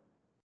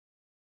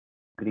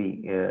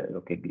green.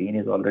 Okay, green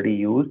is already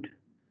used.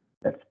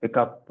 Let's pick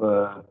up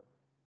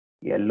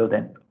yellow,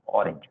 then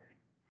orange.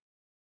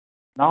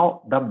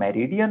 Now the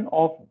meridian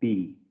of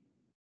B,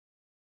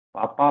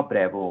 Papa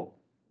Bravo,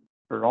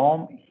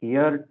 from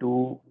here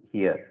to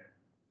here.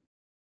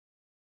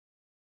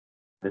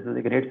 This is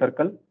a great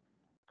circle.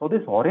 So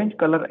this orange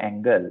color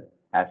angle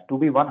has to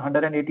be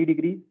 180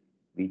 degrees.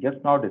 We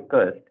just now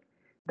discussed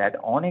that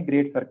on a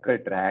great circle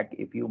track,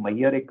 if you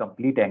measure a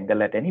complete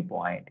angle at any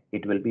point,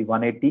 it will be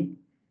 180.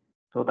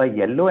 So the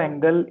yellow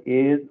angle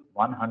is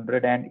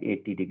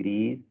 180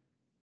 degrees.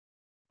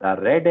 The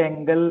red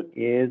angle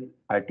is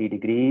 30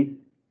 degrees.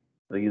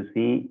 So you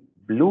see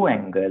blue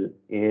angle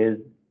is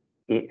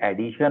a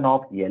addition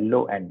of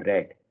yellow and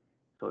red.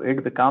 So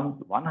it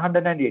becomes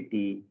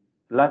 180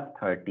 plus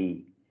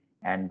 30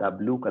 and the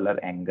blue color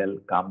angle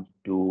comes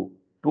to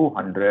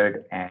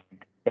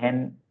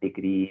 210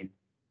 degrees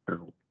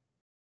true.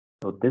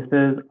 So this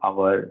is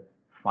our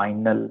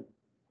final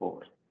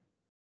course.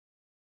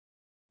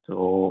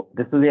 So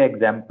this is the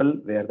example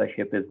where the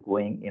ship is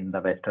going in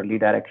the westerly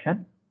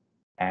direction.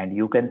 And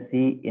you can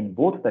see in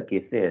both the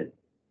cases,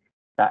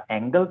 the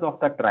angles of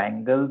the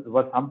triangles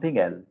were something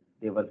else.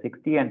 They were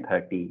 60 and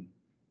 30.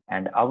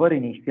 And our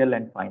initial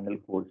and final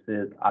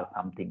courses are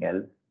something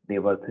else. They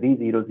were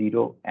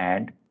 300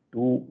 and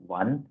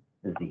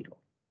 210.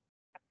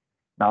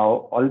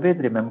 Now, always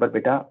remember,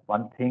 beta,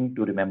 one thing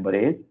to remember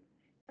is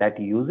that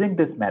using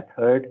this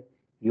method,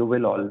 you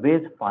will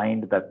always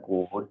find the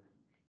course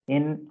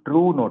in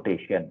true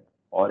notation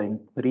or in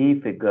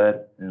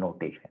three-figure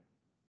notation.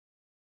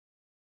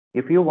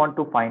 If you want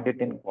to find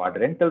it in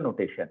quadrantal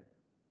notation,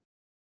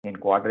 if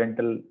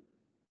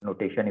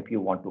you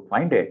want to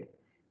find it,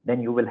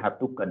 then you will have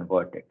to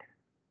convert it.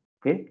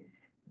 Okay,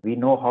 we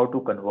know how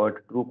to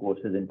convert true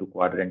courses into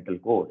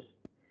quadrantal course.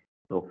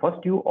 So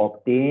first you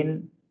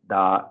obtain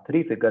the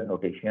three-figure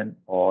notation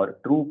or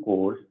true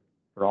course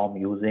from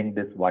using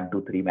this 1,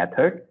 2, 3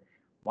 method.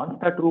 Once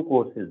the true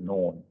course is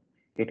known,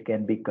 it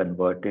can be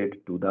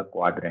converted to the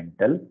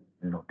quadrantal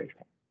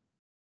notation.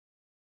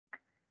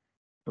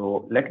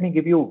 So let me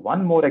give you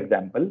one more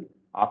example.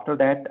 After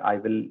that, I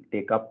will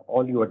take up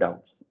all your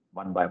doubts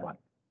one by one.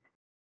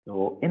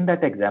 So in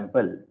that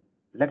example,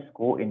 let's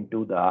go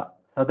into the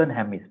southern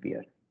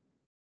hemisphere.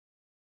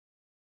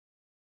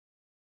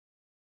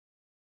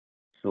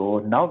 So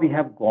now we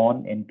have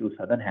gone into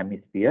southern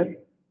hemisphere.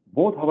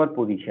 Both our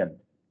positions,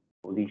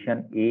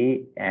 position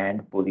A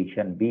and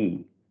position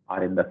B,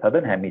 are in the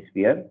southern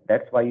hemisphere.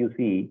 That's why you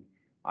see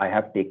I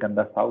have taken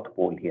the south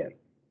pole here.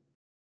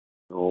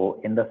 So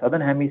in the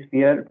southern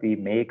hemisphere, we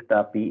make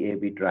the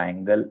PAB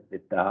triangle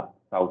with the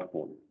south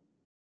pole.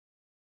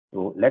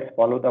 So let's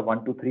follow the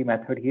 1, 2, 3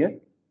 method here.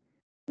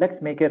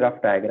 Let's make a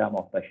rough diagram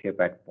of the ship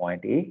at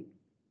point A.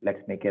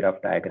 Let's make a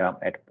rough diagram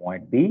at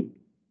point B.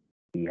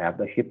 We have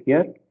the ship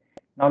here.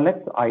 Now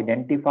let's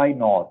identify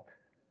north.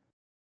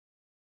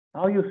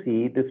 Now you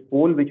see this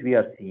pole which we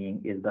are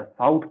seeing is the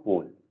south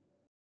pole.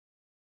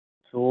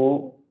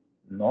 So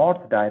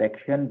north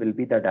direction will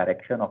be the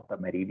direction of the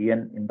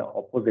meridian in the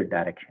opposite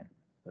direction.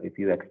 So if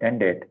you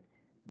extend it,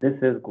 this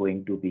is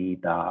going to be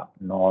the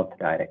north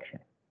direction.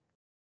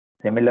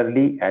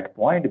 Similarly, at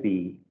point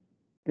B,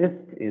 this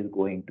is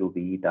going to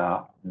be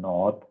the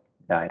north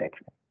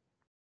direction.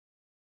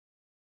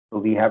 So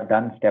we have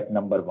done step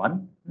number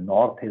 1.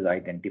 North is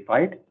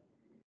identified.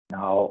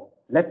 Now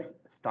let's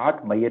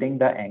start measuring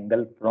the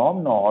angle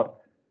from north.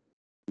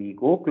 We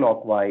go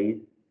clockwise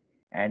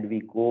and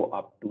we go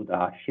up to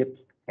the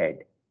ship's head.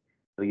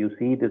 So you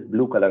see this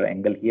blue color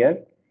angle here.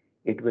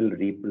 It will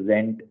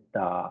represent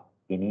the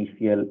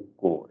initial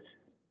course.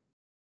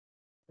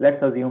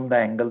 Let's assume the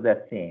angles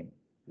are same.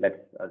 Let's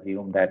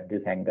assume that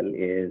this angle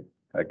is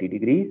 30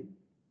 degrees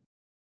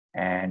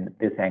and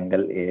this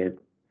angle is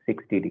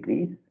 60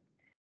 degrees.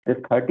 This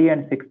 30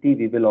 and 60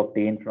 we will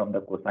obtain from the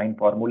cosine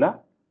formula.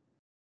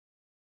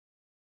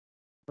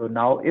 So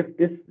now if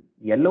this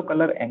yellow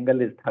color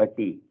angle is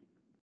 30,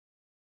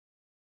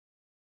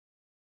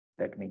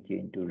 let me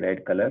change to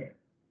red color.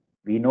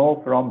 We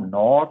know from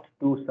north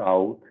to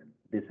south,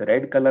 this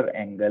red color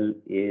angle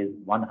is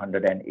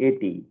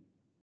 180.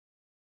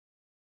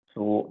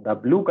 So the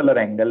blue color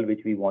angle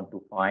which we want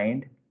to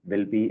find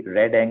will be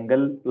red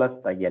angle plus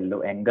the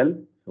yellow angle.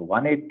 So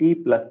 180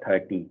 plus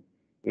 30,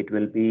 it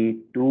will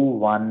be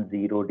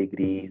 210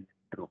 degrees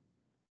true.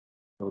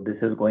 So this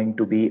is going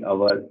to be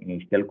our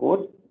initial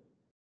course.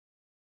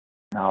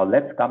 Now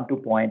let's come to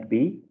point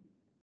B.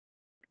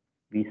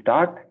 We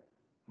start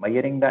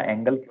measuring the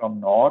angle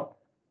from north.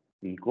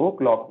 We go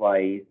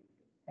clockwise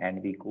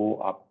and we go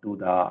up to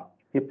the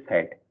ship's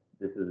head.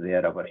 This is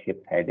where our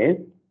ship's head is.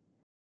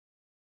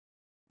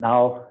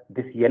 Now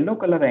this yellow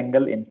color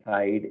angle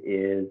inside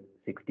is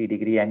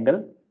 60-degree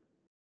angle.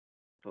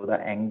 So the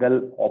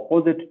angle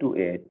opposite to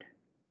it,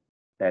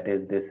 that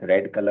is this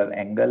red color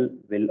angle,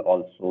 will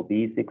also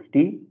be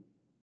 60.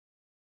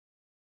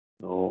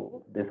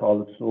 So this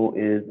also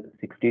is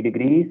 60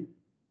 degrees.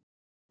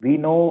 We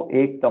know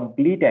a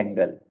complete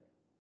angle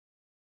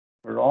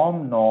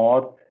from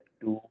north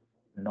to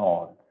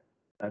north.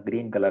 The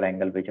green color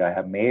angle which I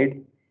have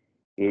made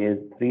is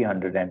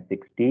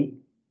 360.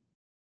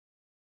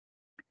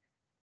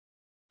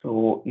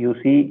 So you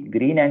see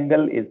green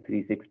angle is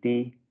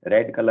 360,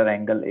 red color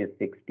angle is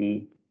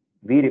 60.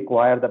 We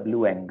require the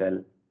blue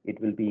angle.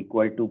 It will be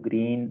equal to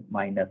green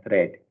minus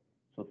red.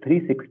 So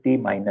 360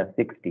 minus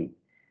 60.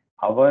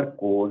 Our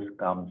course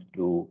comes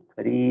to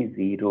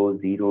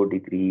 300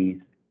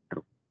 degrees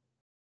true.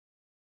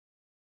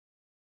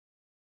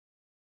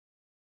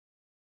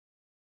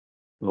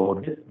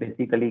 So this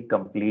basically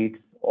completes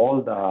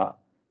all the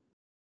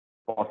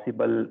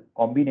possible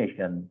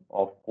combination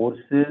of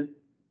courses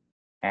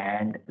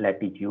and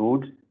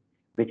latitudes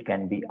which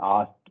can be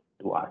asked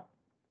to us.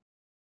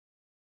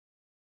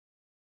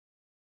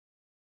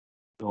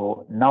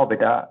 So now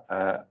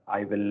beta,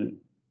 I will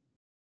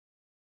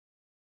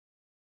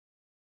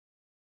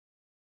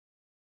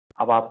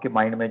अब आपके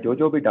mind में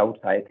जो भी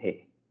doubts आए थे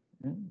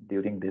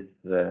during this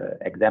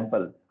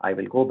example, I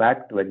will go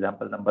back to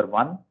example number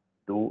 1,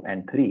 2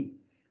 and 3,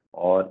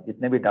 और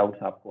जितने भी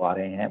डाउट्स आपको आ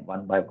रहे हैं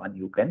one by one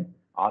you can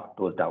ask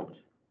those doubts.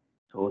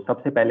 सो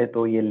सबसे पहले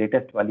तो ये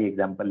लेटेस्ट वाली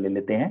एग्जाम्पल ले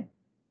लेते हैं.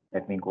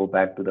 Let me go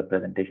back to the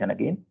presentation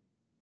again.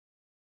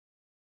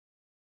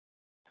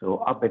 सो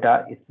अब बेटा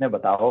इसमें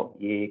बताओ,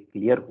 ये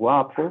क्लियर हुआ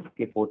आपको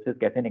कि फोर्सेस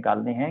कैसे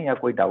निकालने हैं या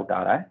कोई डाउट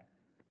आ रहा है?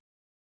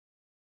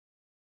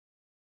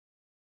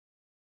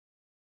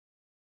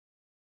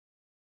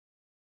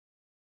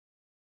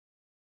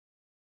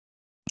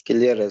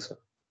 क्लियर है सर।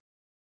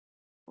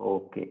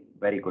 ओके,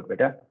 वेरी गुड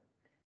बेटा।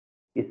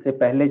 इससे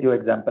पहले जो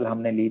एग्जांपल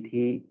हमने ली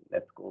थी,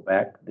 let's go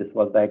back, this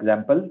was the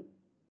example.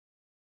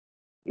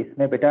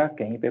 इसमें बेटा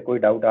कहीं पे कोई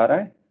डाउट आ रहा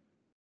है?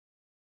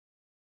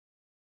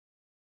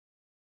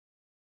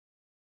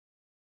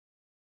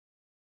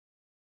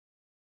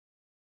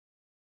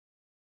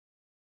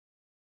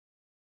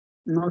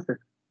 No, sir.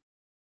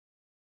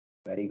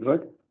 Very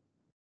good.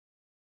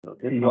 So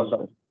this No,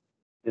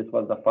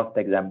 was the first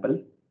example.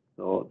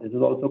 So this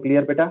is also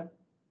clear, beta?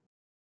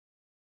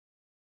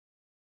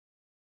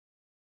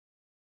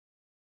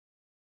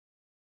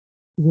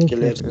 Yes,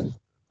 clear sir.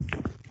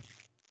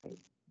 है।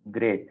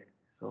 Great.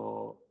 So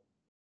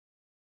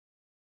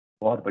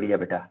बहुत बढ़िया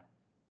बेटा।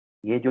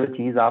 ये जो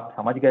चीज आप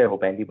समझ गए हो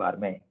पहली बार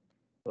में,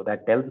 so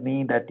that tells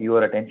me that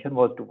your attention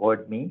was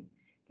towards me,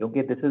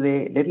 क्योंकि this is a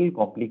little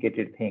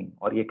complicated thing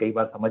और ये कई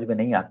बार समझ में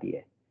नहीं आती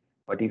है.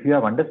 But if you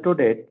have understood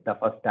it the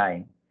first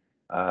time,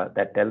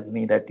 that tells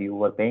me that you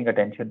were paying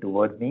attention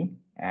towards me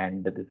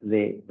and this is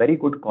a very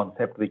good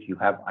concept which you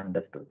have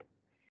understood.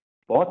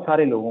 बहुत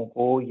सारे लोगों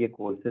को ये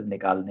कोर्सेज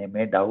निकालने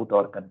में doubt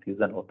और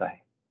confusion होता है.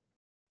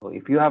 So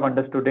if you have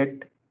understood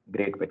it,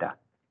 great beta.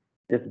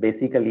 This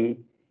basically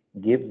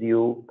gives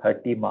you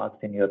 30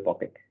 marks in your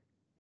pocket.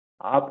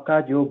 आपका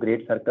जो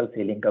ग्रेट सर्कल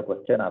सेलिंग का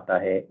क्वेश्चन आता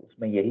है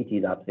उसमें यही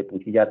चीज आपसे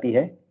पूछी जाती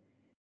है.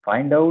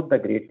 Find out the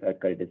great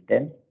circle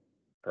distance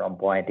from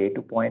point A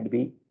two point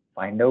B,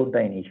 find out the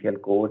initial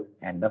course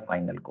and the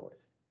final course.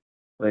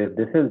 So if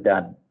this is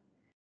done,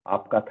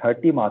 आपका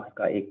 30 मार्क्स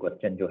का एक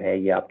क्वेश्चन जो है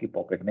ये आपकी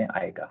पॉकेट में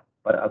आएगा.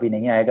 पर अभी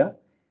नहीं आएगा,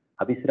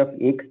 अभी सिर्फ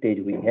एक स्टेज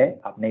हुई है,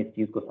 आपने इस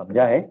चीज को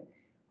समझा है.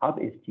 अब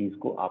इस चीज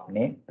को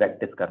आपने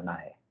प्रैक्टिस करना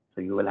है.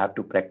 So you will have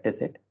to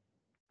practice it.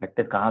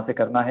 Practice कहाँ से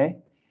करना है?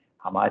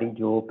 हमारी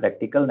जो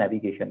प्रैक्टिकल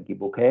नेविगेशन की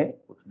बुक है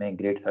उसमें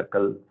ग्रेट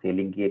सर्कल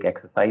सेलिंग की एक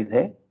एक्सरसाइज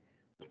है,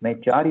 उसमें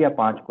 4 या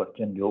 5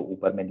 क्वेश्चन जो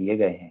ऊपर में दिए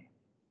गए हैं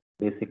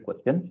बेसिक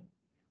क्वेश्चन,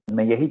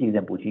 उनमें यही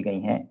चीजें पूछी गई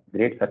हैं,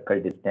 great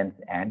circle distance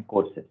and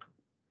courses.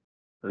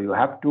 So you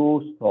have to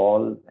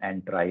solve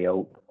and try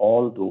out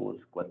all those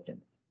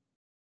questions.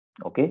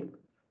 Okay.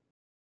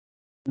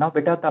 Now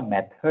beta, the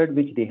method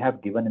which they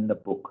have given in the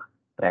book,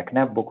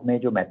 TrackNav book में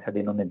जो method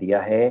इन्होंने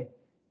दिया है,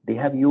 they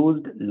have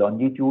used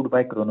longitude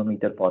by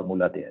chronometer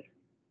formula there.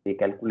 They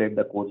calculate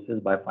the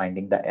courses by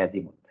finding the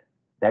azimuth.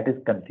 That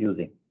is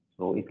confusing.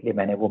 So इसलिए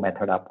मैंने वो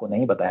method आपको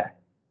नहीं बताया.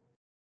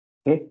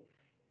 Okay.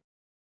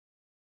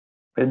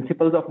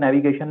 Principles of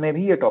navigation में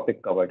भी ये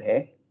topic covered है.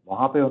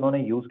 वहां पे उन्होंने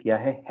यूज किया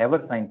है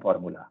हैवर्साइन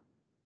फॉर्मूला,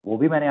 वो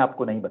भी मैंने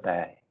आपको नहीं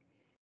बताया है.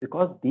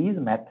 Because these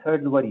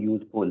methods were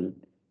useful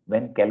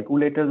when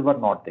calculators were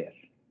not there.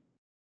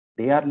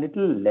 They are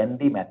little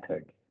lengthy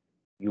methods.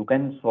 You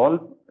can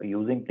solve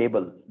using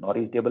tables.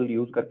 Norris table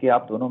use करके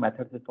आप दोनों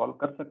methods से solve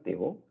कर सकते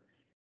हो.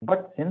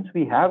 But since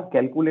we have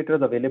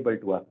calculators available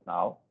to us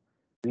now,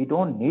 we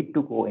don't need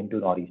to go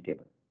into Norris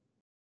table.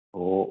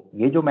 तो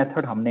ये जो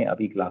method हमने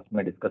अभी क्लास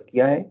में डिस्कस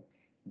किया है,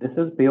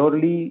 this is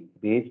purely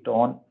based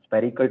on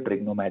spherical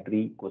trigonometry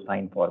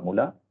cosine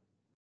formula,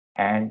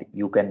 and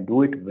you can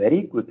do it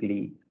very quickly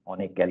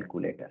on a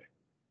calculator.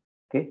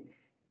 Okay.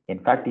 In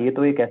fact, ये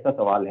तो एक ऐसा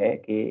सवाल है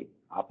कि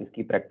आप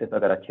इसकी प्रैक्टिस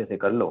अगर अच्छे से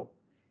कर लो,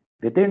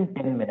 within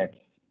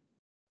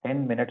 10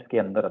 मिनट्स के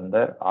अंदर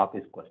अंदर आप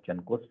इस क्वेश्चन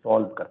को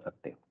सॉल्व कर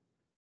सकते हो.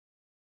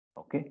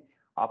 ओके.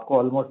 आपको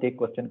ऑलमोस्ट एक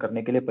क्वेश्चन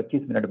करने के लिए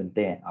 25 मिनट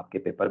मिलते हैं आपके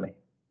पेपर में.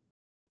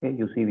 Okay.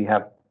 You see, we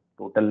have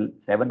total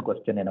 7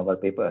 question in our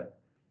paper,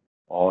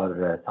 और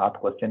 7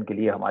 क्वेश्चन के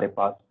लिए हमारे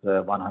पास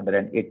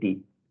 180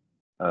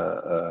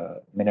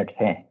 मिनट्स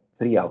हैं,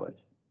 3 hours.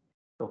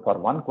 So for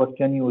one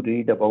question you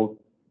read about,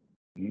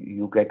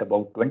 you get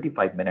about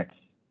 25 minutes.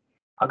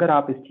 अगर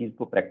आप इस चीज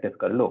को प्रैक्टिस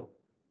कर लो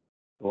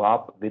तो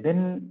आप within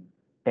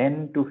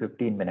 10 to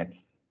 15 minutes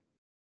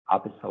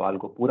आप इस सवाल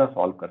को पूरा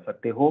सॉल्व कर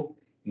सकते हो.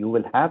 You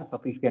will have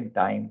sufficient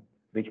time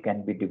which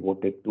can be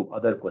devoted to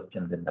other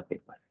questions in the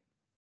paper.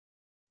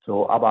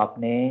 So अब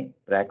आपने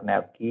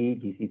TrackNav की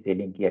GC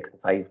सेलिंग की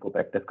एक्सरसाइज को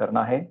प्रैक्टिस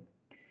करना है.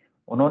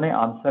 उन्होंने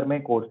आंसर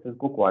में कोर्सेज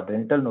को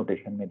क्वाड्रेंटल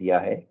नोटेशन में दिया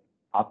है.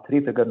 आप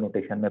 3 फिगर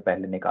नोटेशन में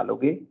पहले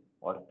निकालोगे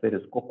और फिर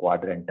उसको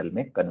क्वाड्रेंटल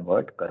में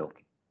कन्वर्ट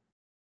करोगे.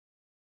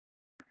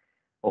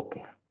 Okay.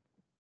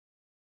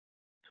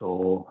 So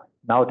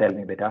now tell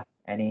me बेटा,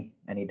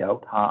 एनी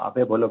डाउट? हाँ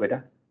अबे बोलो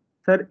बेटा.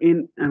 Sir, in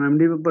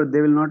MMD paper, they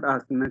will not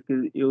ask na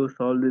कि you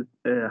solve this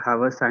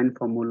Haversine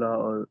formula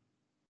or.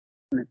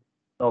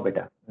 No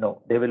beta,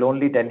 no. They will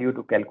only tell you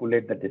to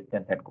calculate the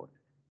distance and course.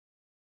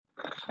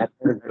 That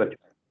is good.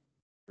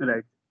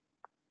 Right.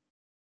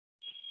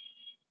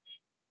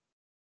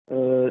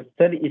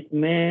 Sir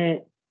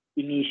इसमें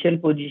initial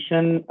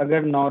position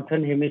अगर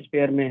northern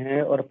hemisphere में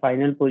है और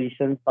final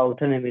position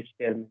southern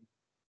hemisphere में,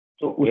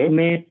 तो Okay.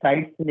 उसमें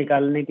sides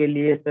निकालने के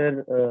लिए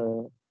सर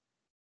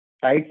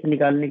साइड्स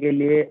निकालने के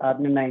लिए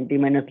आपने 90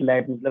 माइनस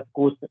लैट मतलब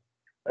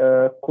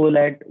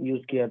कोलैट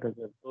यूज किया था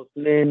सर, तो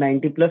उसमें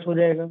 90 प्लस हो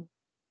जाएगा.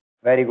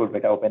 वेरी गुड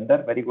बेटा उपेंद्र,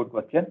 वेरी गुड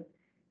क्वेश्चन.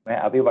 मैं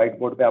अभी व्हाइट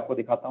बोर्ड पे आपको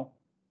दिखाता हूँ.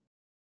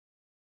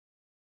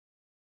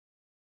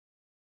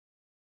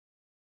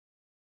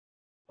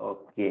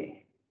 Okay.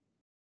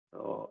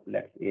 So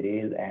let's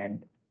erase and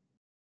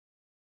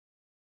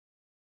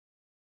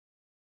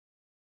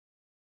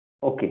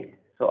okay.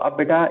 सो अब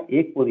बेटा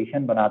एक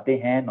पोजीशन बनाते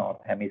हैं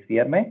नॉर्थ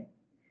हेमिस्फीयर में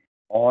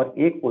और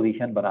एक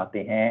पोजीशन बनाते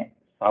हैं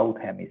साउथ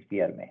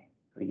हेमिस्फीयर में।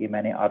 तो ये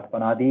मैंने अर्थ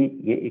बना दी,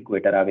 ये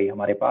इक्वेटर आ गई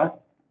हमारे पास,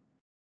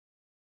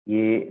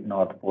 ये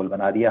नॉर्थ पोल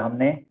बना दिया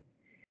हमने।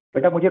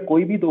 बेटा मुझे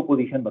कोई भी दो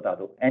पोजीशन बता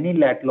दो, any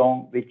late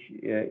long which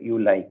you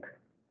like.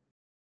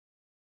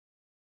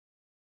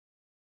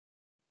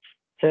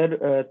 Sir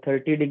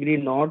 30 degree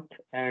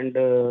north and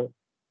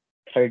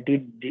 30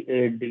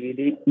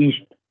 degree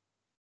east.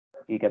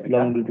 ठीक है बेटा,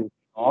 longitude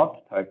north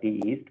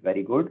 30 east,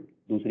 very good.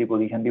 दूसरी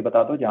पोजीशन भी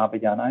बता दो जहाँ पे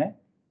जाना है।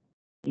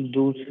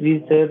 दूसरी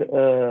sir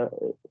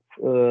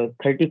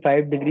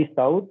 35 degree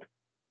south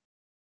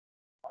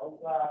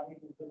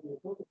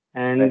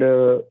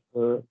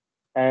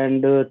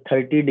and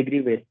 30 degree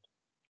west.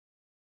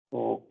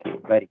 Okay,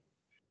 very.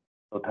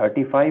 So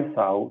 35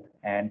 south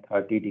and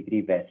 30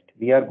 degree west.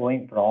 We are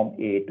going from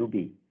A to B.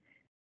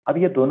 अब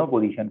ये दोनों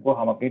पोजीशन को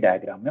हम अपनी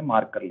डायग्राम में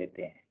मार्क कर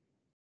लेते हैं।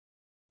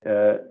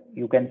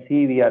 You can see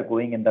we are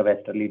going in the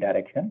westerly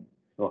direction.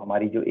 तो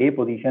हमारी जो A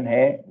पोजीशन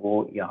है वो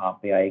यहाँ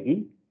पे आएगी,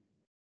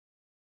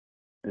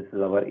 this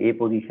is our A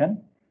position,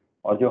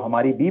 और जो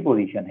हमारी B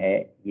पोजीशन है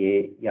ये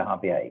यहाँ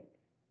पे आएगी,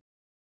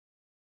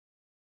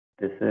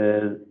 this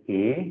is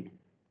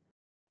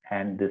A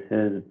and this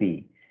is B।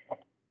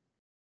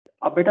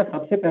 अब बेटा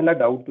सबसे पहला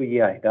डाउट तो ये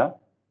आएगा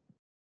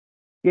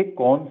कि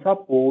कौन सा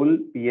पोल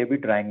पीएबी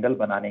ट्रायंगल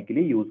बनाने के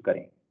लिए यूज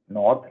करें,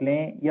 नॉर्थ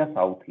लें या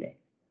साउथ लें।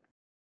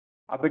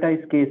 अब बेटा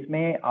इस केस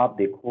में आप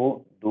देखो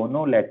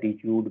दोनों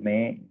लैटिट्यूड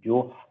में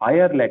जो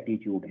हायर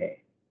लैटिट्यूड है,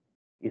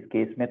 इस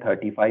केस में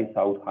 35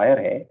 साउथ हायर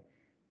है,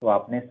 तो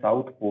आपने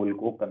साउथ पोल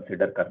को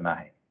कंसिडर करना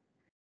है।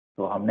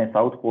 तो हमने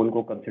साउथ पोल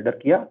को कंसिडर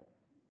किया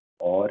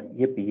और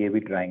ये पीएबी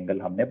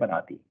ट्रायंगल हमने बना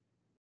दी।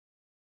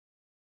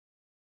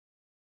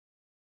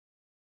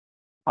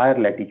 हायर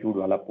लैटिट्यूड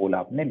वाला पोल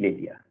आपने ले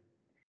लिया।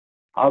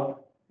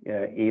 अब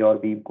ए और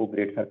बी को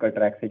ग्रेट सर्कल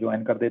ट्रैक से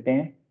ज्वाइन कर देते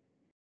हैं।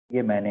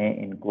 ये मैंने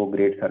इनको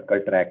ग्रेट सर्कल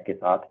ट्रैक के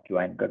साथ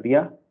ज्वाइन कर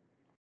दिया।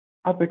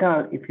 अब बेटा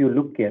इफ यू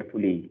लुक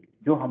केयरफुली,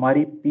 जो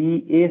हमारी पी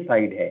ए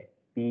साइड है,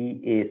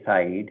 P A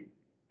side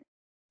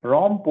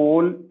from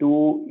pole to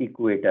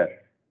equator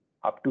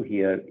up to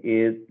here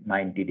is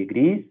 90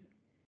 degrees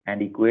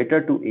and equator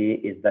to A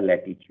is the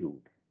latitude.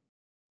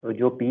 तो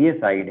जो पी ए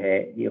साइड है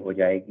ये हो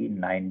जाएगी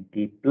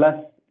 90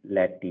 plus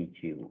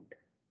latitude.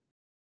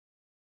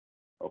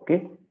 Okay,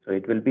 so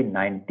it will be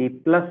 90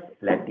 plus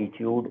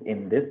latitude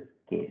in this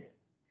case.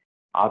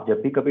 आप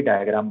जब भी कभी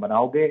डायग्राम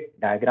बनाओगे,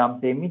 डायग्राम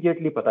से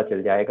इमीडिएटली पता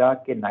चल जाएगा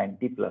कि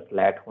 90 प्लस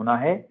लैट होना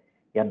है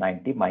या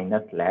 90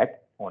 माइनस लैट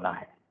होना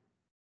है।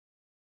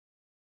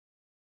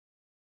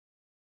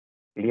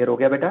 क्लियर हो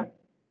गया बेटा?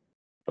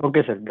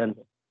 Okay sir, done.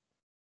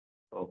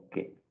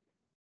 Okay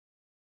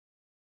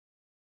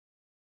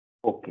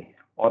okay,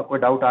 और कोई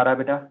डाउट आ रहा है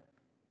बेटा?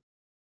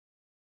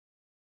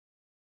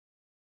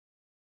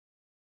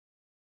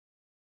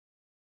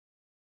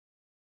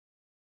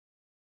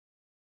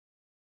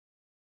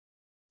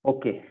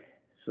 Okay,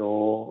 so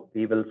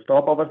we will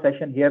stop our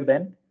session here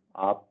then.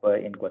 आप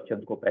इन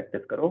क्वेश्चंस को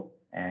प्रैक्टिस करो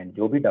एंड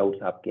जो भी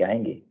डाउट्स आपके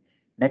आएंगे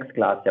नेक्स्ट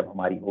क्लास जब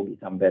हमारी होगी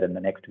somewhere in the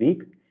next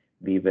week,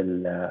 we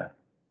will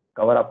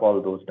cover up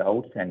all those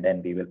doubts and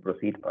then we will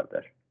proceed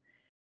further.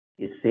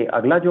 इससे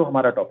अगला जो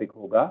हमारा टॉपिक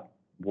होगा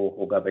वो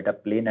होगा बेटा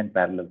plane and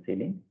parallel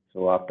selling.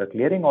 So after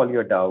clearing all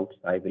your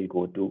doubts I will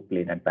go to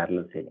plane and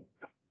parallel selling.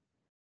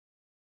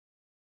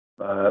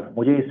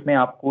 मुझे इसमें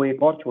आपको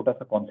एक और छोटा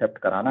सा कॉन्सेप्ट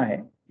कराना है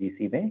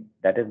जीसी में,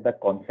 that is the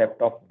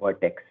concept of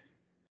vertex.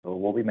 तो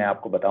वो भी मैं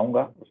आपको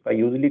बताऊंगा। उसका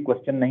यूजुअली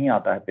क्वेश्चन नहीं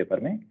आता है पेपर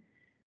में,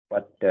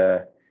 but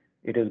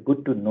it is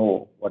good to know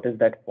what is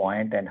that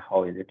point and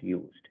how is it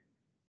used.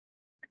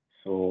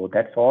 So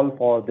that's all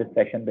for this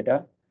session बेटा।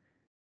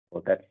 So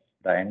that's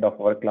the end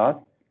of our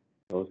class.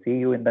 So see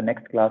you in the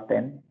next class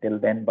then. Till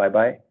then, bye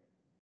bye.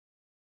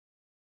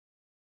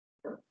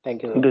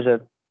 Thank you. Thank you, sir.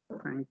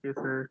 Thank you,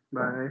 sir.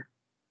 Bye.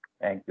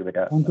 Thank you,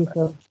 beta. Thank you,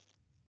 Bye-bye. sir.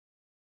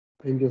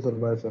 Thank you, sir.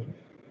 Bye, sir.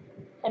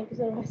 Thank you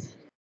so much.